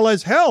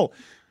Gonzalez, hell,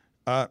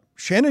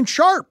 Shannon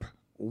Sharp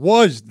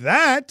was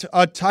that,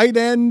 a tight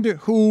end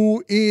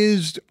who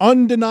is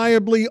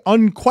undeniably,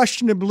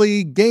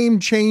 unquestionably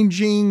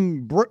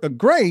game-changing,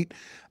 great.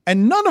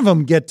 And none of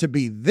them get to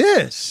be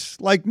this.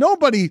 Like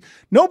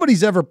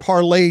nobody's ever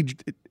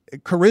parlayed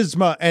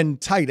charisma and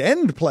tight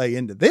end play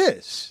into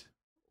this.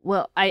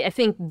 Well, I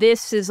think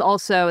this is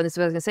also, and this is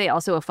what I was going to say,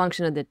 also a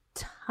function of the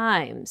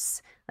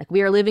times. Like,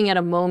 we are living at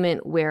a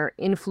moment where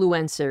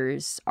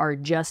influencers are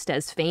just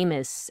as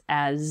famous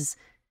as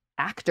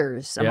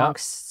actors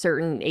amongst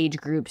certain age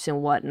groups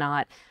and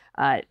whatnot.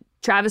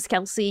 Travis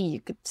Kelce, you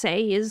could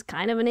say, is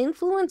kind of an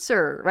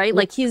influencer, right?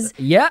 Like,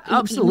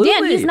 absolutely.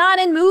 Dan, he's not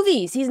in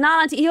movies. He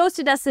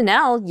hosted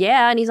SNL,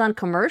 and he's on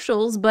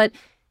commercials, but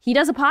he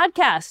does a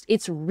podcast.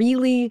 It's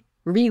really,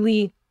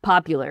 really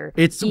popular.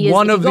 It's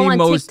one of the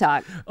most.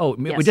 TikTok,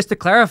 just to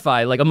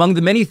clarify, like among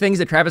the many things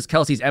that Travis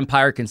Kelce's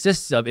empire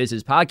consists of is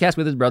his podcast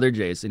with his brother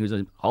Jason, who's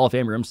a Hall of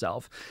Famer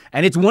himself,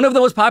 and it's one of the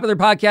most popular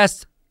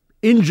podcasts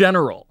in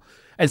general.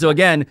 And so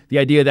again, the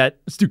idea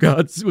that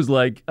Stugatz was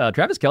like,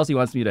 Travis Kelce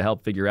wants me to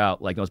help figure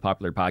out like the most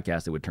popular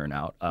podcast that would turn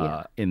out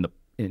in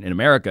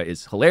America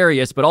is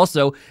hilarious, but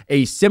also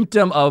a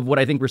symptom of what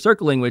I think we're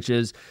circling, which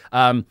is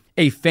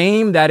a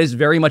fame that is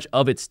very much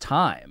of its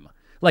time.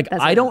 Like,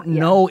 I don't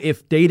know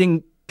if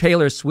dating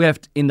Taylor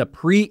Swift in the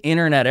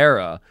pre-internet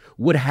era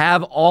would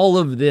have all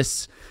of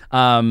this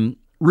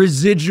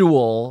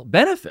residual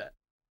benefit.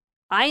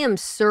 I am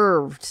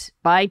served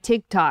by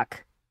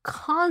TikTok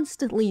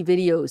constantly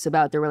videos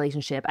about their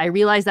relationship. I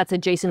realize that's a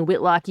Jason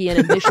Whitlockian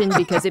admission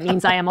because it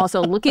means I am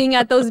also looking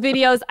at those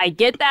videos. I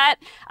get that.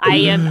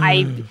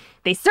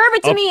 They serve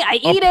it to me. I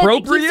eat it.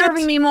 They keep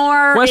serving me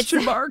more.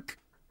 Question mark.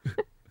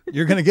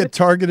 You're going to get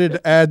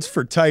targeted ads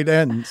for tight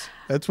ends.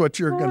 That's what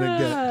you're going to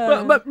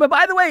get. But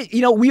by the way,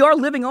 we are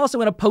living also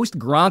in a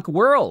post-Gronk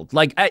world.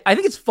 Like, I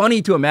think it's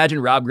funny to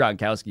imagine Rob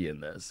Gronkowski in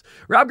this.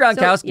 Rob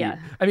Gronkowski,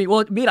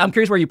 I'm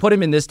curious where you put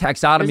him in this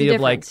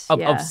taxonomy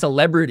of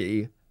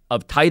celebrity,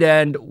 of tight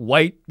end,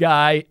 white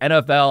guy,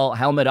 NFL,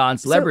 helmet on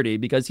celebrity,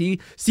 because he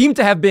seemed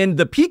to have been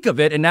the peak of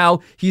it, and now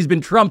he's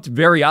been trumped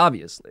very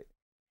obviously.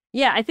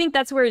 Yeah, I think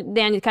that's where,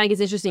 Dan, it kind of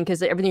gets interesting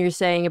because everything you're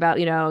saying about,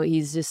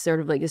 he's just sort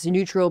of like this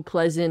neutral,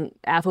 pleasant,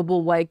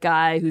 affable white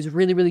guy who's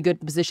really, really good at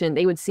the position.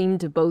 They would seem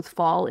to both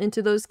fall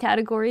into those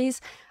categories.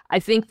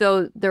 I think,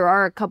 though, there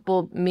are a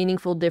couple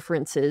meaningful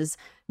differences.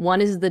 One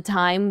is the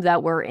time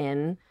that we're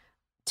in.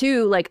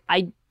 Two, like,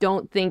 I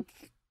don't think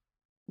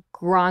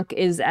Gronk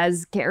is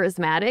as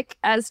charismatic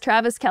as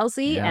Travis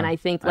Kelce, Yeah, and I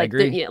think I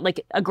agree. like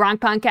a Gronk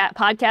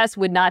podcast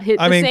would not hit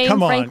I the mean, same.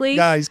 come on, frankly,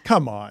 guys,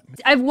 come on.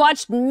 I've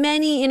watched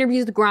many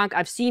interviews with Gronk.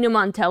 I've seen him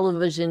on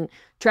television.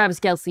 Travis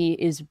Kelce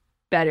is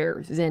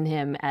better than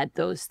him at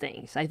those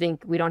things. I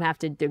think we don't have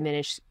to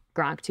diminish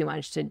Gronk too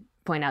much to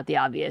point out the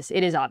obvious.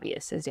 It is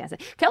obvious, as Dan said.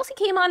 Kelce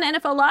came on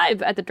NFL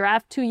Live at the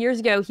draft 2 years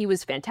ago. He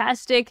was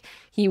fantastic.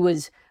 He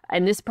was.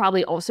 And this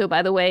probably also,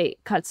 by the way,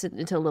 cuts it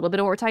into a little bit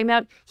of what we're talking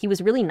about. He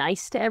was really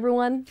nice to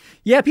everyone.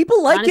 Yeah,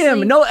 people like Honestly,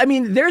 him. No, I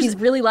mean, he's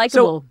really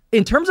likable. So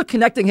in terms of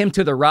connecting him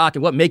to The Rock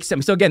and what makes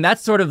him, so again,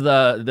 that's sort of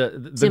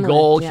the Similar,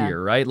 goal yeah.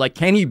 here, right? Like,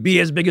 can he be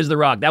as big as The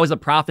Rock? That was a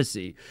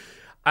prophecy.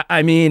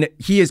 I mean,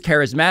 he is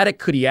charismatic.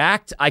 Could he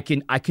act? I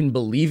can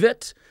believe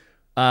it.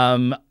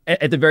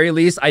 At the very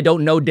least, I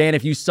don't know, Dan,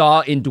 if you saw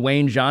in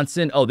Dwayne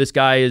Johnson, oh, this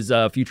guy is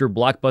a future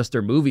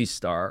blockbuster movie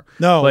star.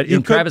 No, but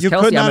in Travis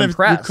Kelce, I'm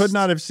impressed. You could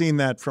not have seen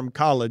that from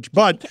college.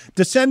 But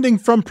descending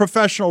from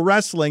professional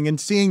wrestling and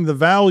seeing the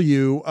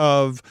value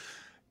of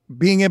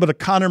being able to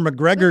Conor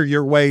McGregor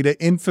your way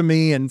to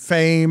infamy and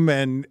fame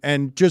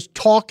and just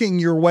talking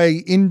your way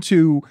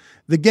into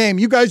the game.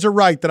 You guys are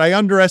right that I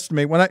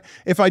underestimate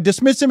if I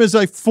dismiss him as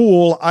a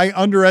fool, I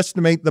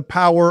underestimate the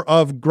power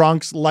of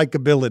Gronk's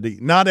likability.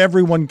 Not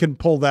everyone can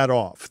pull that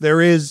off. There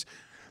is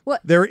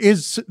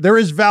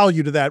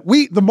value to that.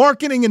 The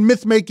marketing and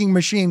myth-making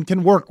machine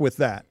can work with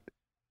that.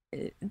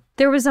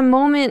 There was a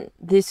moment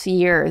this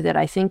year that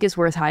I think is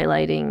worth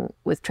highlighting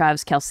with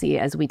Travis Kelce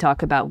as we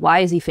talk about why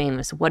is he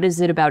famous? What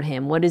is it about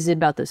him? What is it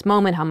about this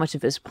moment? How much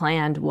of it is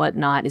planned? What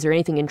not? Is there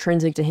anything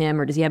intrinsic to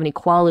him, or does he have any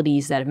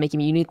qualities that make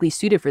him uniquely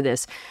suited for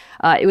this?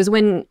 It was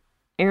when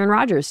Aaron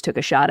Rodgers took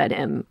a shot at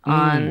him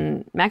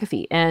on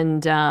McAfee.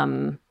 And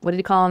what did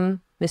he call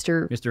him?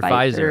 Mr.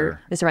 Pfizer.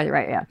 Mr. Pfizer,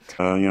 right, yeah.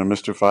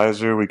 Mr.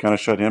 Pfizer, we kind of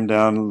shut him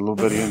down a little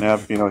bit. He didn't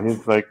have,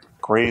 his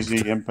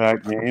crazy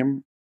impact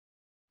game.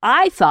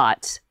 I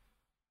thought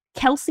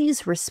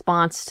Kelsey's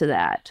response to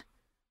that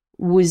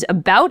was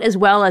about as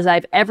well as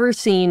I've ever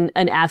seen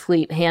an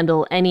athlete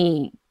handle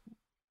any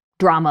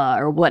drama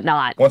or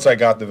whatnot. Once I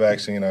got the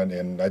vaccine,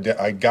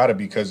 I got it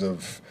because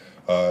of,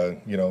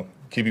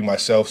 keeping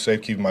myself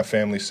safe, keeping my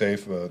family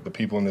safe, the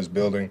people in this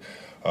building.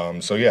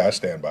 So, yeah, I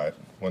stand by it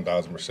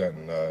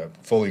 1,000% and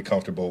fully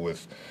comfortable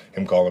with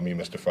him calling me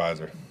Mr.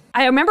 Pfizer.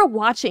 I remember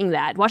watching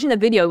that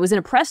video. It was in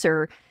a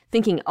presser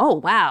thinking, oh,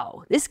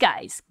 wow, this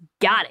guy's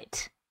got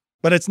it.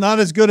 But it's not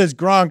as good as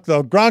Gronk,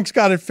 though. Gronk's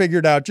got it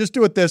figured out. Just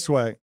do it this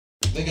way.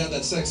 They got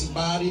that sexy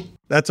body.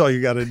 That's all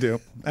you got to do.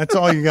 That's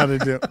all you got to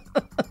do.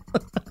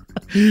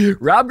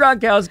 Rob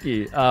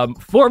Gronkowski,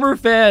 former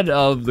fan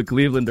of the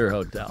Clevelander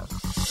Hotel.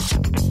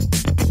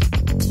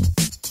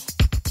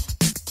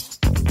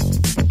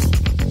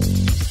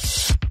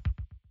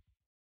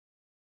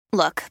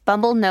 Look,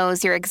 Bumble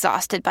knows you're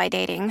exhausted by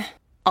dating.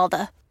 All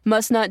the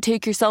must not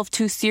take yourself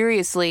too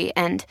seriously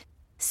and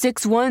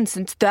 6'1"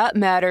 since that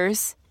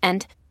matters.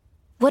 And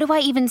what do I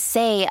even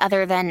say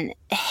other than,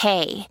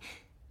 hey?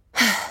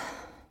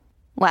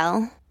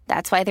 Well,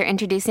 that's why they're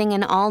introducing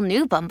an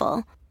all-new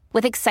Bumble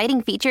with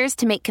exciting features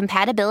to make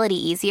compatibility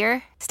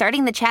easier,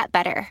 starting the chat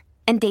better,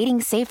 and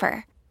dating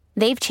safer.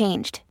 They've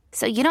changed,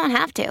 so you don't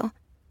have to.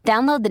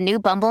 Download the new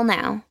Bumble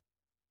now.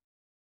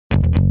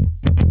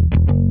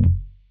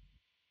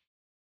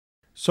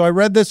 So I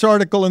read this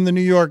article in the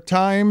New York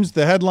Times.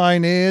 The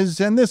headline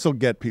is, and this will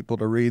get people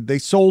to read, they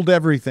sold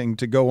everything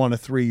to go on a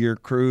 3-year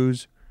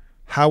cruise.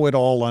 How it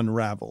all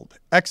unraveled.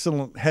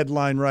 Excellent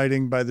headline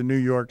writing by the New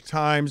York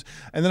Times.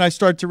 And then I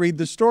start to read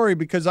the story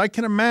because I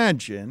can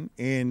imagine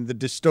in the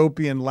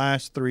dystopian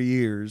last 3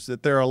 years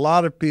that there are a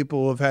lot of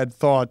people who have had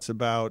thoughts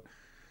about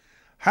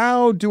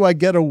how do I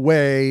get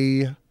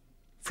away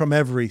from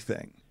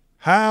everything?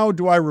 How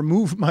do I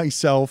remove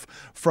myself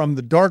from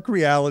the dark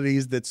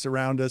realities that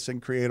surround us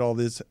and create all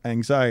this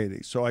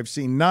anxiety? So I've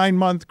seen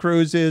 9-month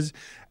cruises,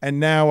 and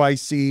now I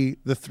see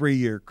the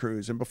 3-year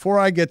cruise. And before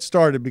I get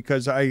started,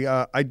 because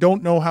I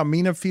don't know how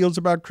Mina feels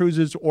about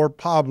cruises or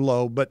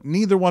Pablo, but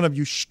neither one of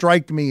you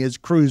strike me as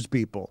cruise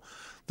people.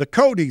 The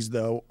Codys,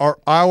 though, are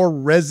our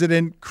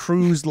resident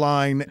cruise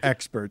line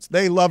experts.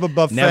 They love a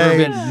buffet.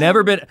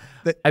 Never been.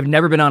 I've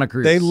never been on a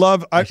cruise. They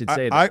love. I should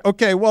say that.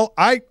 Okay, well,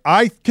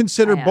 I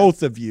consider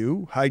both of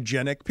you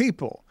hygienic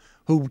people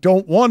who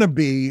don't want to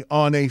be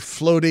on a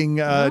floating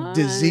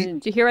disease.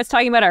 Did you hear us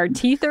talking about our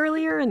teeth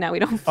earlier? And now we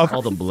don't.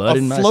 All the blood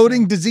in my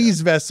floating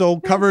disease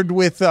vessel covered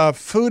with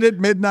food at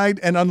midnight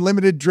and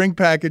unlimited drink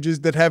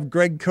packages that have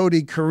Greg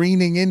Cody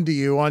careening into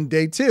you on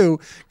day 2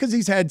 because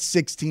he's had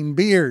 16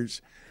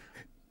 beers.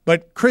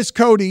 But Chris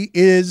Cody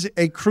is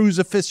a cruise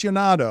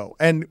aficionado.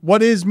 And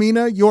what is,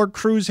 Mina, your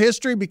cruise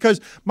history? Because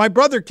my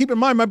brother, keep in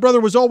mind, my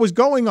brother was always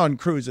going on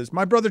cruises.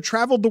 My brother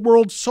traveled the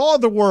world, saw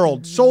the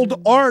world,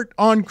 sold art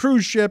on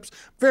cruise ships,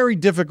 very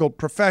difficult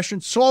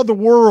profession, saw the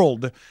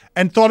world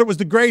and thought it was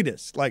the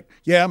greatest. Like,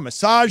 yeah,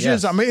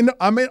 massages. Yes.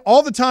 I mean,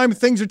 all the time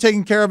things are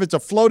taken care of. It's a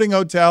floating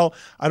hotel.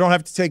 I don't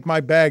have to take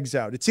my bags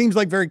out. It seems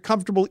like very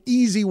comfortable,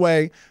 easy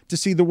way to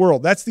see the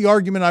world. That's the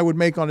argument I would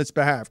make on its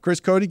behalf. Chris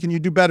Cody, can you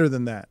do better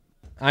than that?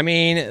 I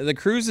mean, the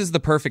cruise is the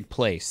perfect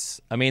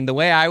place. I mean, the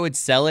way I would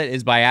sell it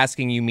is by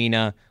asking you,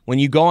 Mina, when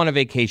you go on a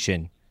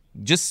vacation,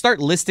 just start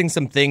listing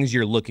some things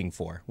you're looking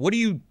for. What are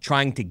you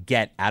trying to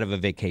get out of a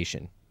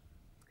vacation?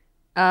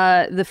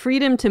 The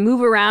freedom to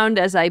move around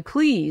as I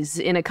please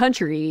in a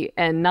country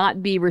and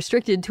not be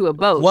restricted to a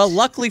boat. Well,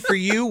 luckily for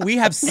you, we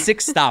have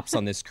 6 stops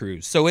on this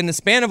cruise. So in the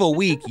span of a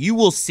week, you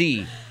will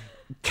see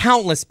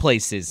countless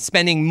places,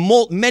 spending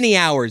many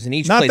hours in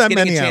each place. Not that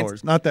many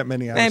hours. Not that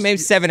many hours. Maybe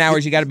 7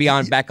 hours. You got to be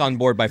back on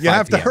board by 5 You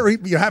have to p.m. hurry.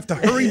 You have to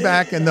hurry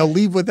back, and they'll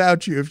leave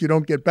without you if you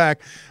don't get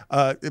back.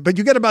 But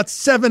you get about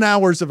 7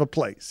 hours of a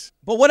place.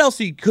 But what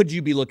else could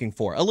you be looking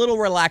for? A little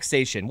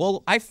relaxation.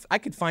 Well, I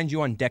could find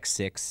you on deck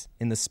 6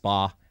 in the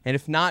spa. And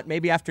if not,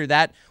 maybe after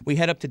that, we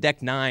head up to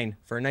deck 9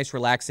 for a nice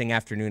relaxing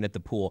afternoon at the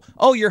pool.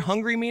 Oh, you're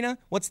hungry, Mina?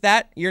 What's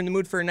that? You're in the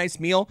mood for a nice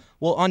meal?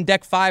 Well, on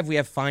deck 5, we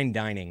have fine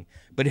dining.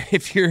 But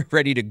if you're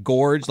ready to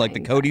gorge like the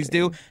Codys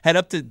do, head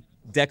up to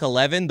deck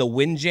 11, the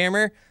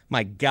Windjammer.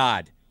 My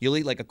God, you'll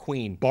eat like a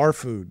queen. Bar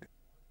food.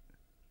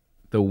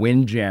 The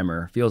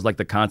Windjammer feels like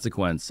the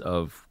consequence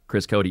of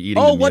Chris Cody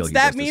eating the Oh, meal what's you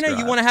that, just Mina?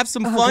 described. You want to have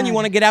some fun? You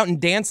want to get out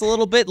and dance a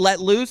little bit, let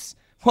loose?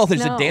 Well,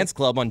 there's a dance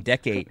club on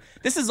deck 8.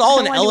 This is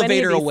all an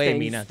elevator away,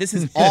 Mina. This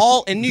is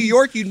all in New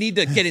York. You need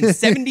to get in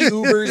 70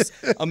 Ubers,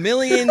 a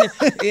million,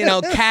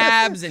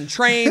 cabs and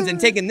trains, and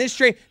taking this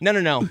train.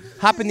 No.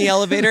 Hop in the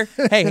elevator.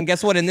 Hey, and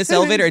guess what? In this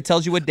elevator, it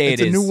tells you what day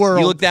It's it is. a new world.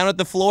 You look down at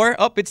the floor.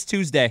 Oh, it's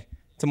Tuesday.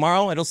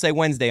 Tomorrow, it'll say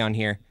Wednesday on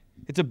here.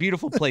 It's a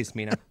beautiful place,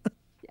 Mina.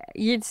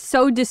 It's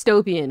so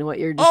dystopian what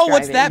you're describing. Oh,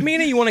 what's that,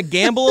 Mina? You want to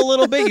gamble a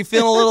little bit? You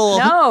feeling a little?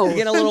 No. You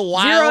getting a little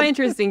wild? Zero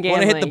interest in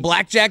gambling. Want to hit the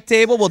blackjack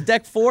table? Well,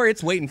 deck 4,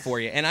 it's waiting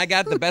for you. And I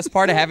got the best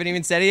part. I haven't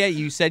even said it yet.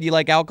 You said you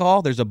like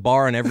alcohol. There's a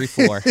bar on every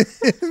floor.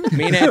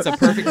 Mina, it's a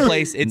perfect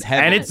place. It's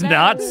heaven. And it's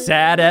not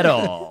sad at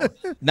all.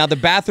 Now, the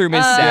bathroom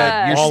is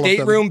sad. Your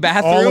stateroom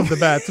bathroom. All of the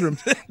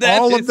bathrooms.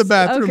 All of the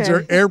bathrooms Okay.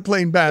 are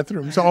airplane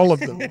bathrooms. All of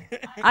them.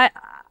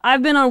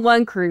 I've been on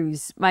one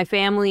cruise. My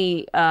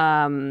family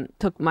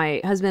took my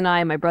husband and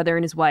I, my brother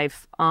and his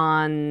wife,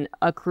 on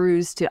a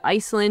cruise to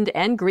Iceland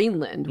and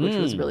Greenland, which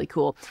was really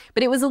cool.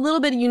 But it was a little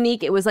bit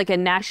unique. It was like a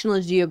National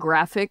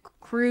Geographic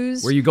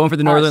cruise. Were you going for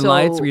the Northern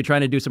Lights? Were you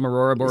trying to do some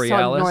Aurora Saw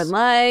Borealis? Northern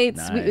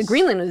Lights. Nice.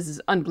 Greenland was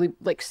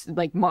unbelievable,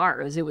 like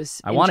Mars. It was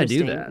I want to do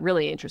interesting, that.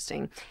 Really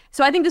interesting.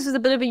 So I think this was a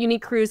bit of a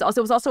unique cruise.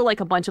 Also, it was also like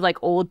a bunch of like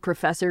old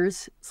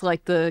professors. So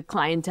like the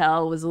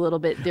clientele was a a little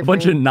bit different. A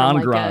bunch of from,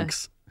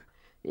 non-gronks.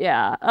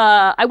 Yeah.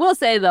 I will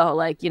say though,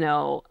 okay,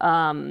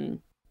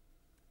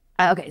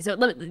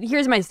 so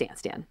here's my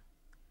stance, Dan.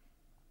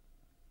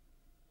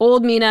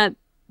 Old Mina,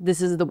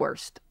 this is the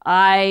worst.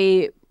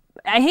 I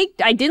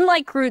didn't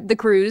like the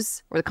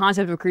cruise or the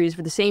concept of a cruise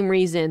for the same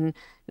reason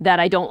that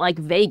I don't like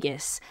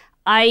Vegas.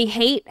 I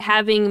hate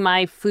having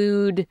my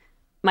food,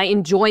 my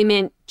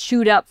enjoyment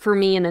chewed up for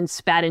me and then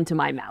spat into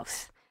my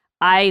mouth.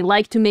 I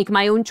like to make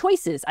my own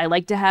choices. I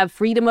like to have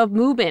freedom of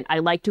movement. I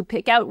like to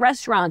pick out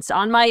restaurants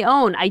on my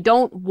own. I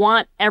don't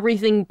want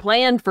everything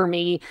planned for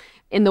me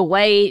in the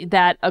way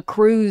that a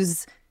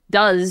cruise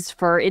does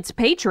for its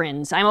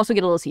patrons. I also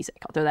get a little seasick.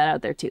 I'll throw that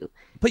out there too.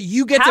 But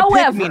you get to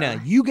pick,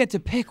 Mina. You get to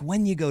pick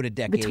when you go to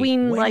deck 8.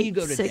 Between when you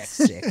go to six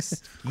deck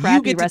 6. You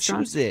crappy get to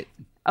restaurants. choose it.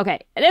 Okay.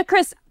 And then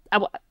Chris, I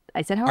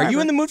said however. Are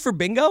you in the mood for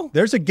bingo?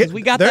 There's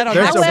we got that on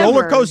There's However- a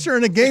roller coaster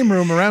in a game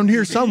room around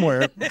here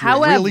somewhere. You're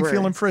really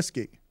feeling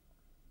frisky.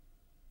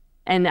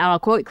 And I'll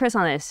quote Chris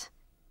on this.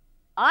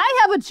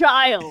 I have a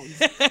child.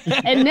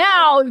 And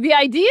now the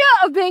idea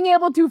of being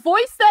able to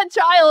foist that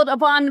child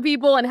upon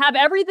people and have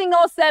everything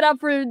all set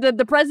up for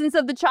the presence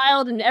of the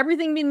child and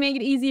everything being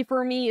made easy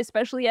for me,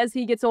 especially as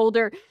he gets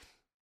older,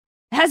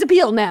 has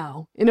appeal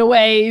now in a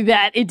way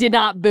that it did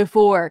not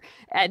before.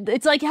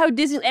 It's like how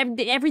Disney,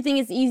 everything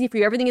is easy for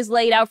you. Everything is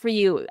laid out for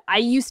you. I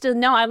used to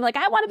know, I'm like,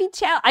 I want to be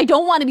I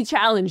don't want to be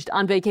challenged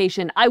on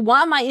vacation. I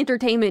want my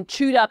entertainment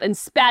chewed up and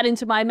spat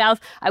into my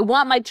mouth. I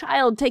want my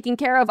child taken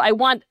care of. I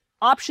want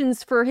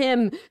options for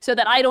him so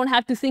that I don't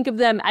have to think of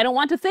them. I don't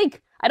want to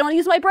think. I don't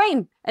use my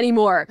brain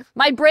anymore.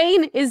 My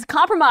brain is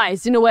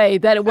compromised in a way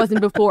that it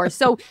wasn't before.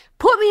 So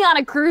put me on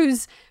a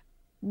cruise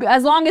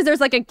as long as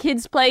there's like a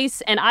kid's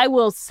place, and I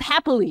will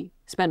happily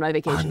spend my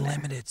vacation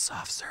Unlimited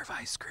soft serve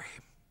ice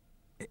cream.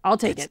 I'll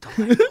take it.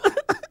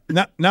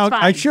 Now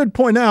I should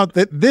point out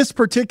that this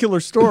particular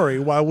story,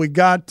 while we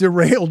got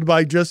derailed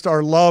by just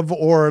our love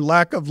or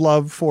lack of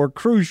love for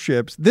cruise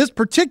ships, this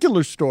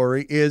particular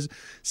story is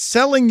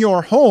selling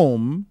your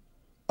home,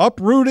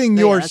 uprooting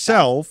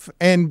yourself,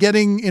 and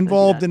getting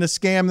involved in a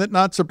scam that,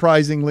 not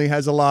surprisingly,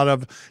 has a lot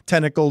of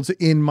tentacles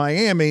in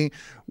Miami,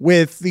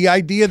 with the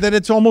idea that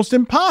it's almost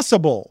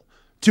impossible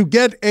to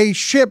get a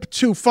ship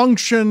to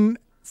function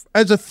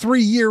as a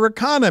 3-year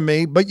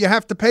economy, but you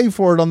have to pay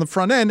for it on the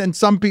front end. And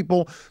some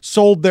people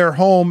sold their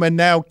home and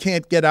now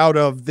can't get out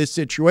of this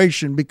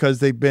situation because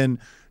they've been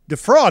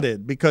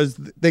defrauded, because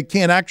they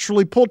can't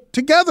actually put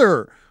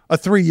together a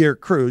 3-year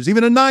cruise,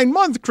 even a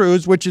 9-month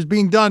cruise, which is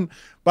being done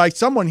by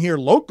someone here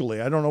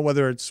locally. I don't know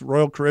whether it's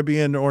Royal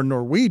Caribbean or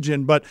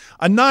Norwegian, but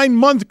a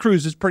 9-month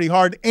cruise is pretty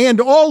hard. And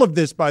all of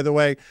this, by the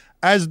way,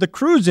 as the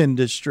cruise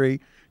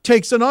industry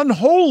takes an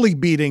unholy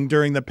beating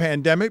during the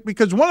pandemic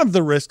because one of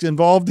the risks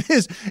involved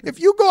is if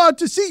you go out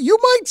to sea, you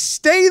might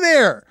stay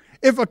there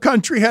if a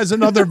country has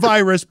another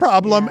virus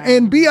problem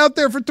and be out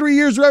there for 3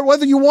 years,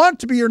 whether you want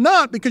to be or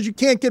not, because you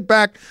can't get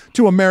back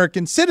to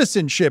American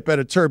citizenship at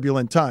a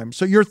turbulent time.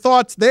 So your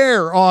thoughts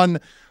there on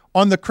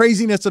the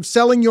craziness of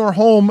selling your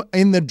home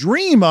in the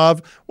dream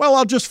of, well,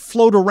 I'll just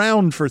float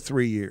around for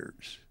 3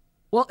 years.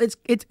 Well,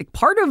 it's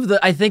part of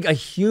I think a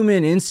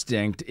human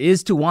instinct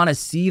is to want to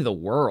see the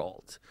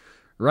world.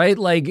 Right?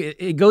 Like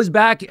it goes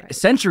back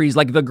centuries,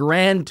 like the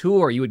Grand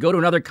Tour. You would go to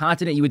another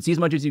continent, you would see as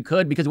much as you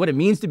could, because what it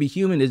means to be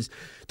human is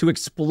to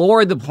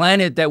explore the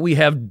planet that we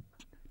have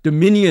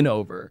dominion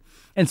over.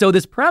 And so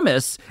this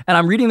premise, and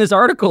I'm reading this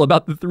article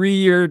about the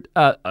 3-year,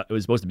 it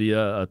was supposed to be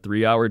a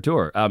 3-hour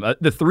tour.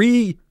 The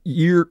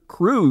 3-year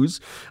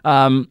cruise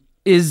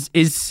is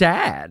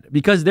sad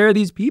because there are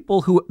these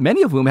people who,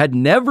 many of whom had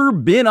never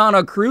been on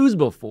a cruise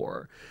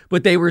before,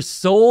 but they were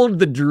sold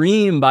the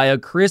dream by a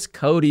Chris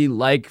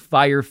Cody-like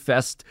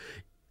Firefest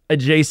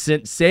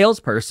adjacent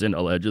salesperson,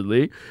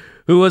 allegedly,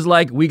 who was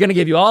like, we're going to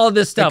give you all of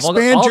this stuff.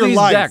 Expand all your these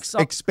life. decks.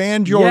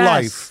 Expand your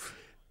life.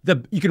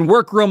 You can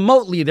work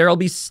remotely. There'll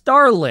be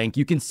Starlink.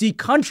 You can see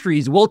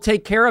countries. We'll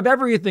take care of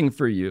everything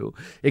for you.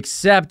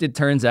 Except it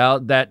turns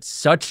out that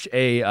such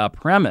a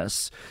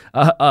premise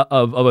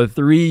of a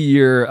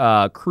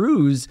 3-year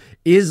cruise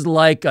is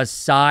like a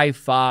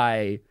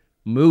sci-fi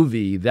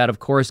movie that, of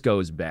course,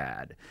 goes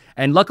bad.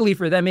 And luckily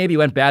for them, maybe it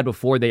went bad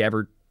before they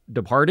ever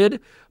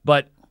departed.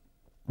 But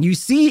you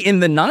see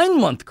in the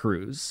 9-month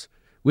cruise,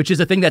 which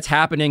is a thing that's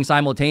happening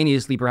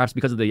simultaneously, perhaps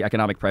because of the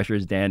economic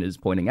pressures Dan is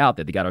pointing out,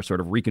 that they got to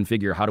sort of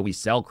reconfigure how do we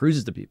sell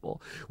cruises to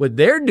people. What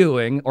they're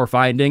doing or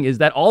finding is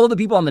that all of the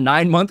people on the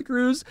 9-month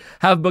cruise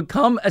have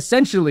become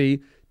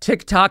essentially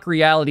TikTok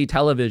reality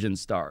television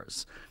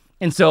stars.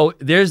 And so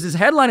there's this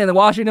headline in the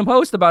Washington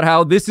Post about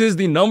how this is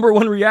the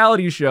 #1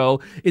 reality show,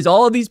 is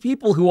all of these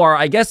people who are,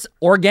 I guess,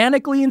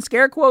 organically, in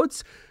scare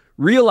quotes,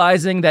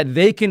 realizing that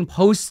they can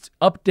post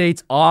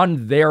updates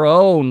on their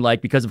own, like,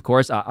 because of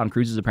course on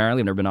cruises,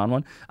 apparently I've never been on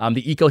one,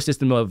 the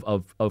ecosystem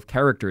of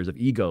characters, of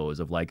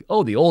egos, of like,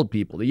 oh, the old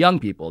people, the young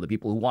people, the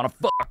people who want to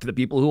fuck, the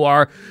people who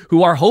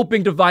are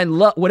hoping to find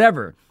love,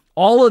 whatever.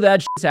 All of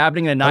that shit's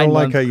happening in a 9-month cruise.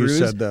 I don't like how you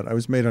said that.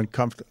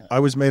 I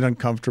was made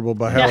uncomfortable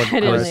by how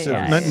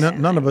aggressive.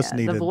 None of us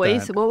needed the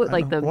voice, that.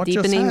 Like the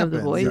deepening of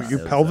the voice. You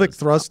pelvic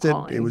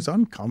thrusted. It was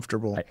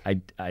uncomfortable.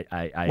 What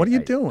are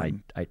you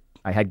doing?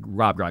 I had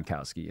Rob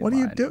Gronkowski. What are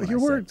you doing? You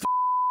were.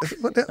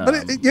 You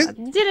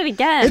did it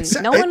again.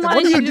 No one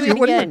wanted you to do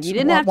it again. You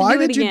didn't have to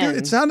do it again.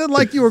 It sounded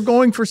like you were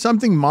going for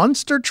something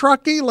monster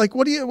trucky. Like,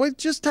 what are you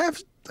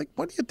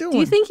doing? Do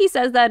you think he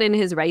says that in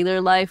his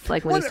regular life?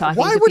 Like when he's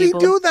talking to people? Why would he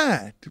do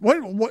that?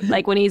 What?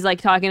 Like when he's like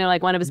talking to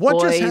like one of his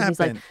boys. Just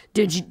happened?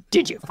 He's like,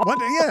 did you?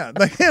 Yeah.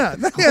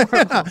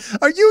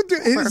 Are you?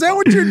 Is that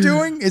what you're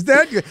doing? Is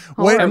that?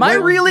 Am I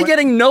really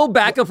getting no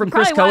backup from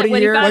Chris Cody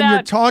here? When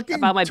you're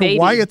talking to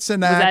Wyatt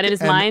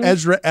Cenac and mind?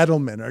 Ezra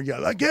Edelman, are you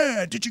like,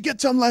 yeah? Did you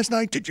get some last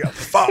night? Did you?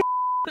 Fuck.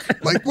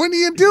 Like, what are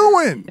you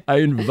doing? I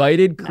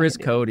invited Chris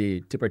Cody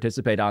to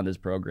participate on this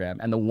program,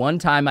 and the one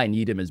time I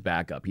need him as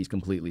backup, he's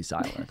completely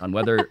silent on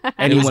whether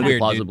anyone could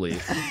plausibly.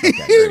 He's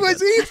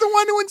the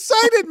one who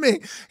incited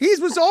me. He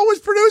was always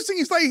producing.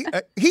 He's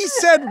like, he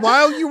said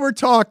while you were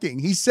talking,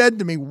 he said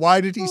to me,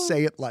 "Why did he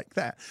say it like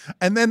that?"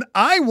 And then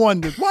I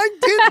wondered, why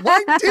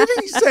did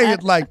he say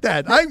it like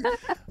that? I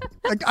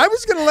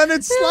was going to let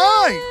it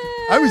slide.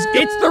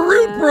 It's the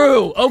Root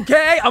Brew,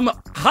 okay? I'm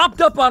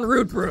hopped up on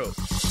Root Brew.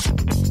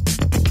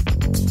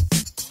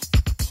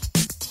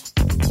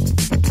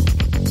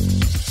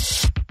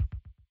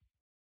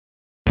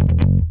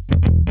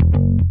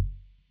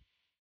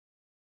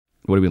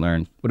 What did we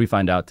learn? What did we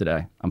find out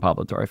today on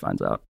Pablo Torre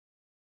Finds Out?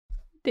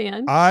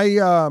 Dan?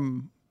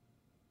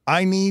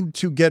 I need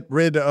to get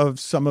rid of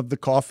some of the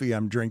coffee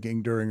I'm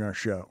drinking during our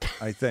show,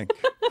 I think,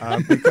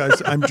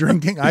 because I'm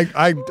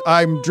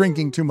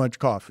drinking too much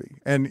coffee,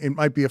 and it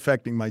might be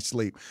affecting my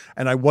sleep.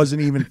 And I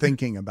wasn't even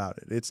thinking about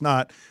it. It's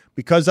not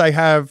because I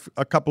have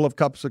a couple of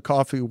cups of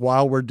coffee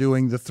while we're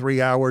doing the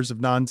 3 hours of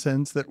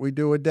nonsense that we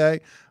do a day.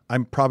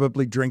 I'm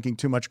probably drinking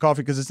too much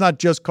coffee because it's not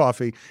just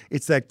coffee.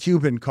 It's that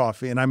Cuban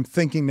coffee. And I'm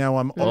thinking now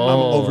I'm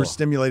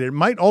overstimulated. It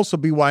might also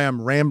be why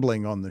I'm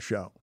rambling on the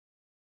show.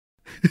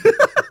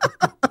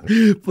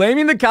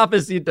 Blaming the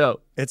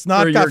cafecito. It's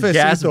not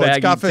cafecito. It's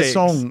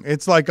cafezón.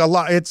 It's like a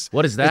lot.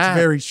 What is that? It's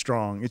very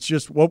strong. It's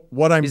just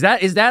what I'm. Is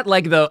that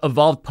like the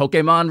evolved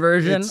Pokemon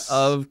version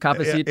of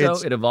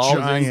cafecito? It evolves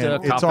into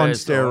café. It's on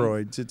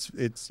steroids.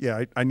 It's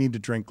yeah. I need to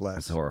drink less.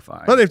 It's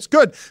horrifying. But it's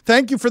good.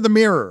 Thank you for the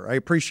mirror. I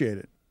appreciate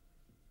it.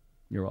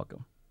 You're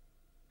welcome.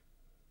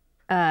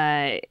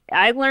 I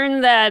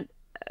learned that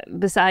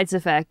besides the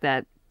fact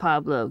that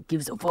Pablo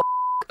gives a fuck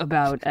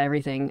about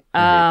everything,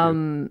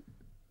 Bone.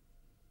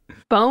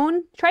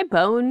 Try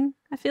Bone.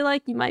 I feel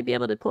like you might be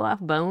able to pull off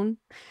Bone.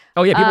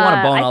 Oh yeah, people want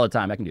to bone all the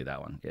time. I can do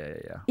that one.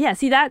 Yeah. Yeah,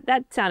 see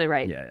that sounded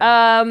right.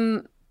 Yeah.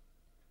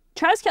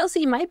 Travis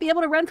Kelce might be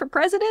able to run for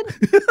president.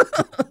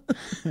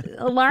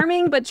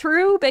 Alarming, but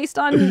true based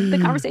on the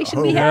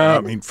conversation we had.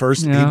 I mean,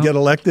 first he'd get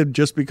elected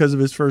just because of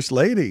his first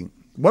lady.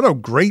 What a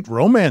great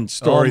romance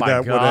story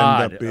that would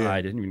end up being.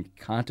 I didn't even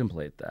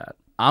contemplate that.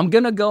 I'm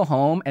going to go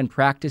home and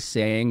practice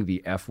saying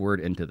the F word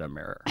into the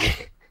mirror.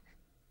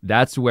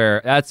 That's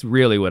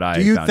really what I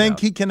Do you think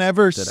he can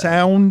ever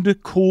sound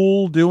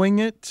cool doing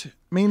it,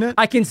 Mina?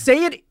 I can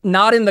say it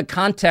not in the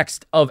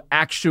context of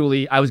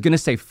actually, I was going to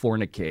say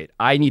fornicate.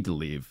 I need to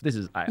leave.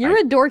 You're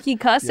a dorky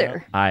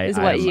cusser, is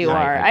what you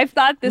are. I've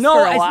thought this for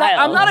a while.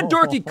 I'm not a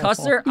dorky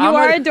cusser. You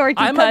are a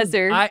dorky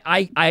cusser.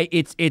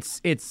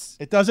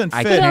 It doesn't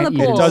fit. Put it on the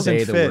poll. It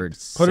doesn't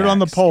fit. Put it on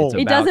the poll.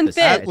 It doesn't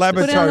fit. At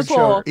Labatar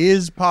Show,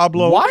 is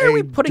Pablo Why are we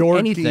a putting dorky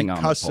anything on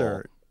cusser? the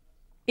poll?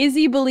 Is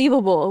he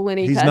believable when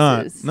he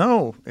cusses? Not.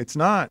 No, it's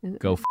not.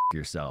 Go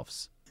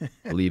yourselves.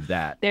 Believe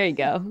that. There you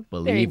go.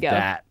 Believe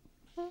that.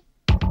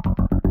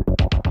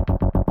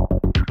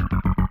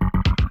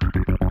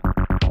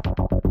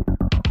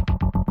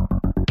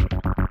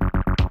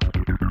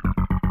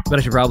 But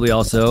I should probably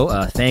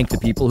also thank the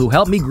people who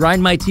helped me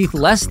grind my teeth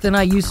less than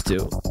I used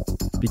to.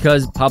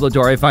 Because Pablo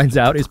Torre Finds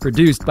Out is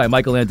produced by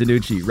Michael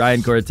Antonucci,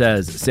 Ryan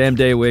Cortez, Sam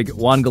Daywig,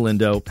 Juan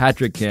Galindo,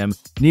 Patrick Kim,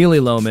 Neely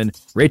Lohman,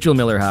 Rachel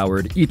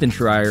Miller-Howard, Ethan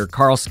Schreier,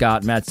 Carl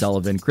Scott, Matt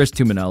Sullivan, Chris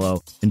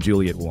Tuminello, and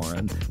Juliet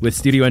Warren. With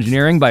studio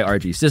engineering by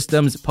RG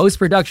Systems,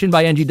 post-production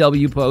by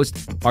NGW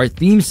Post, our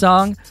theme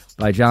song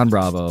by John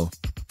Bravo.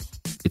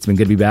 It's been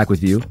good to be back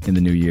with you in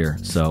the new year.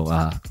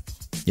 So,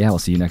 we'll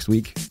see you next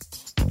week.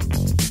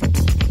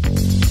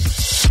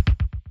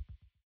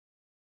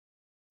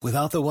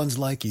 Without the ones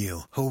like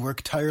you, who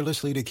work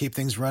tirelessly to keep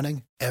things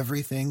running,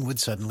 everything would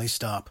suddenly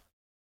stop.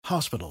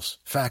 Hospitals,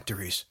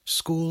 factories,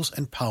 schools,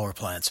 and power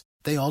plants,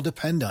 they all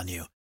depend on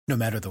you. No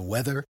matter the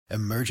weather,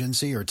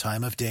 emergency, or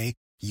time of day,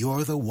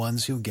 you're the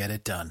ones who get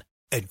it done.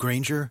 At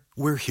Grainger,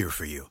 we're here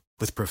for you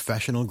with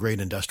professional-grade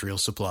industrial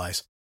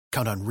supplies.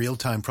 Count on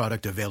real-time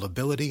product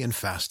availability and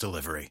fast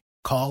delivery.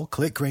 Call,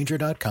 click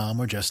Grainger.com,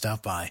 or just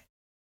stop by.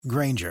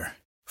 Grainger,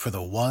 for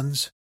the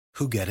ones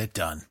who get it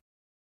done.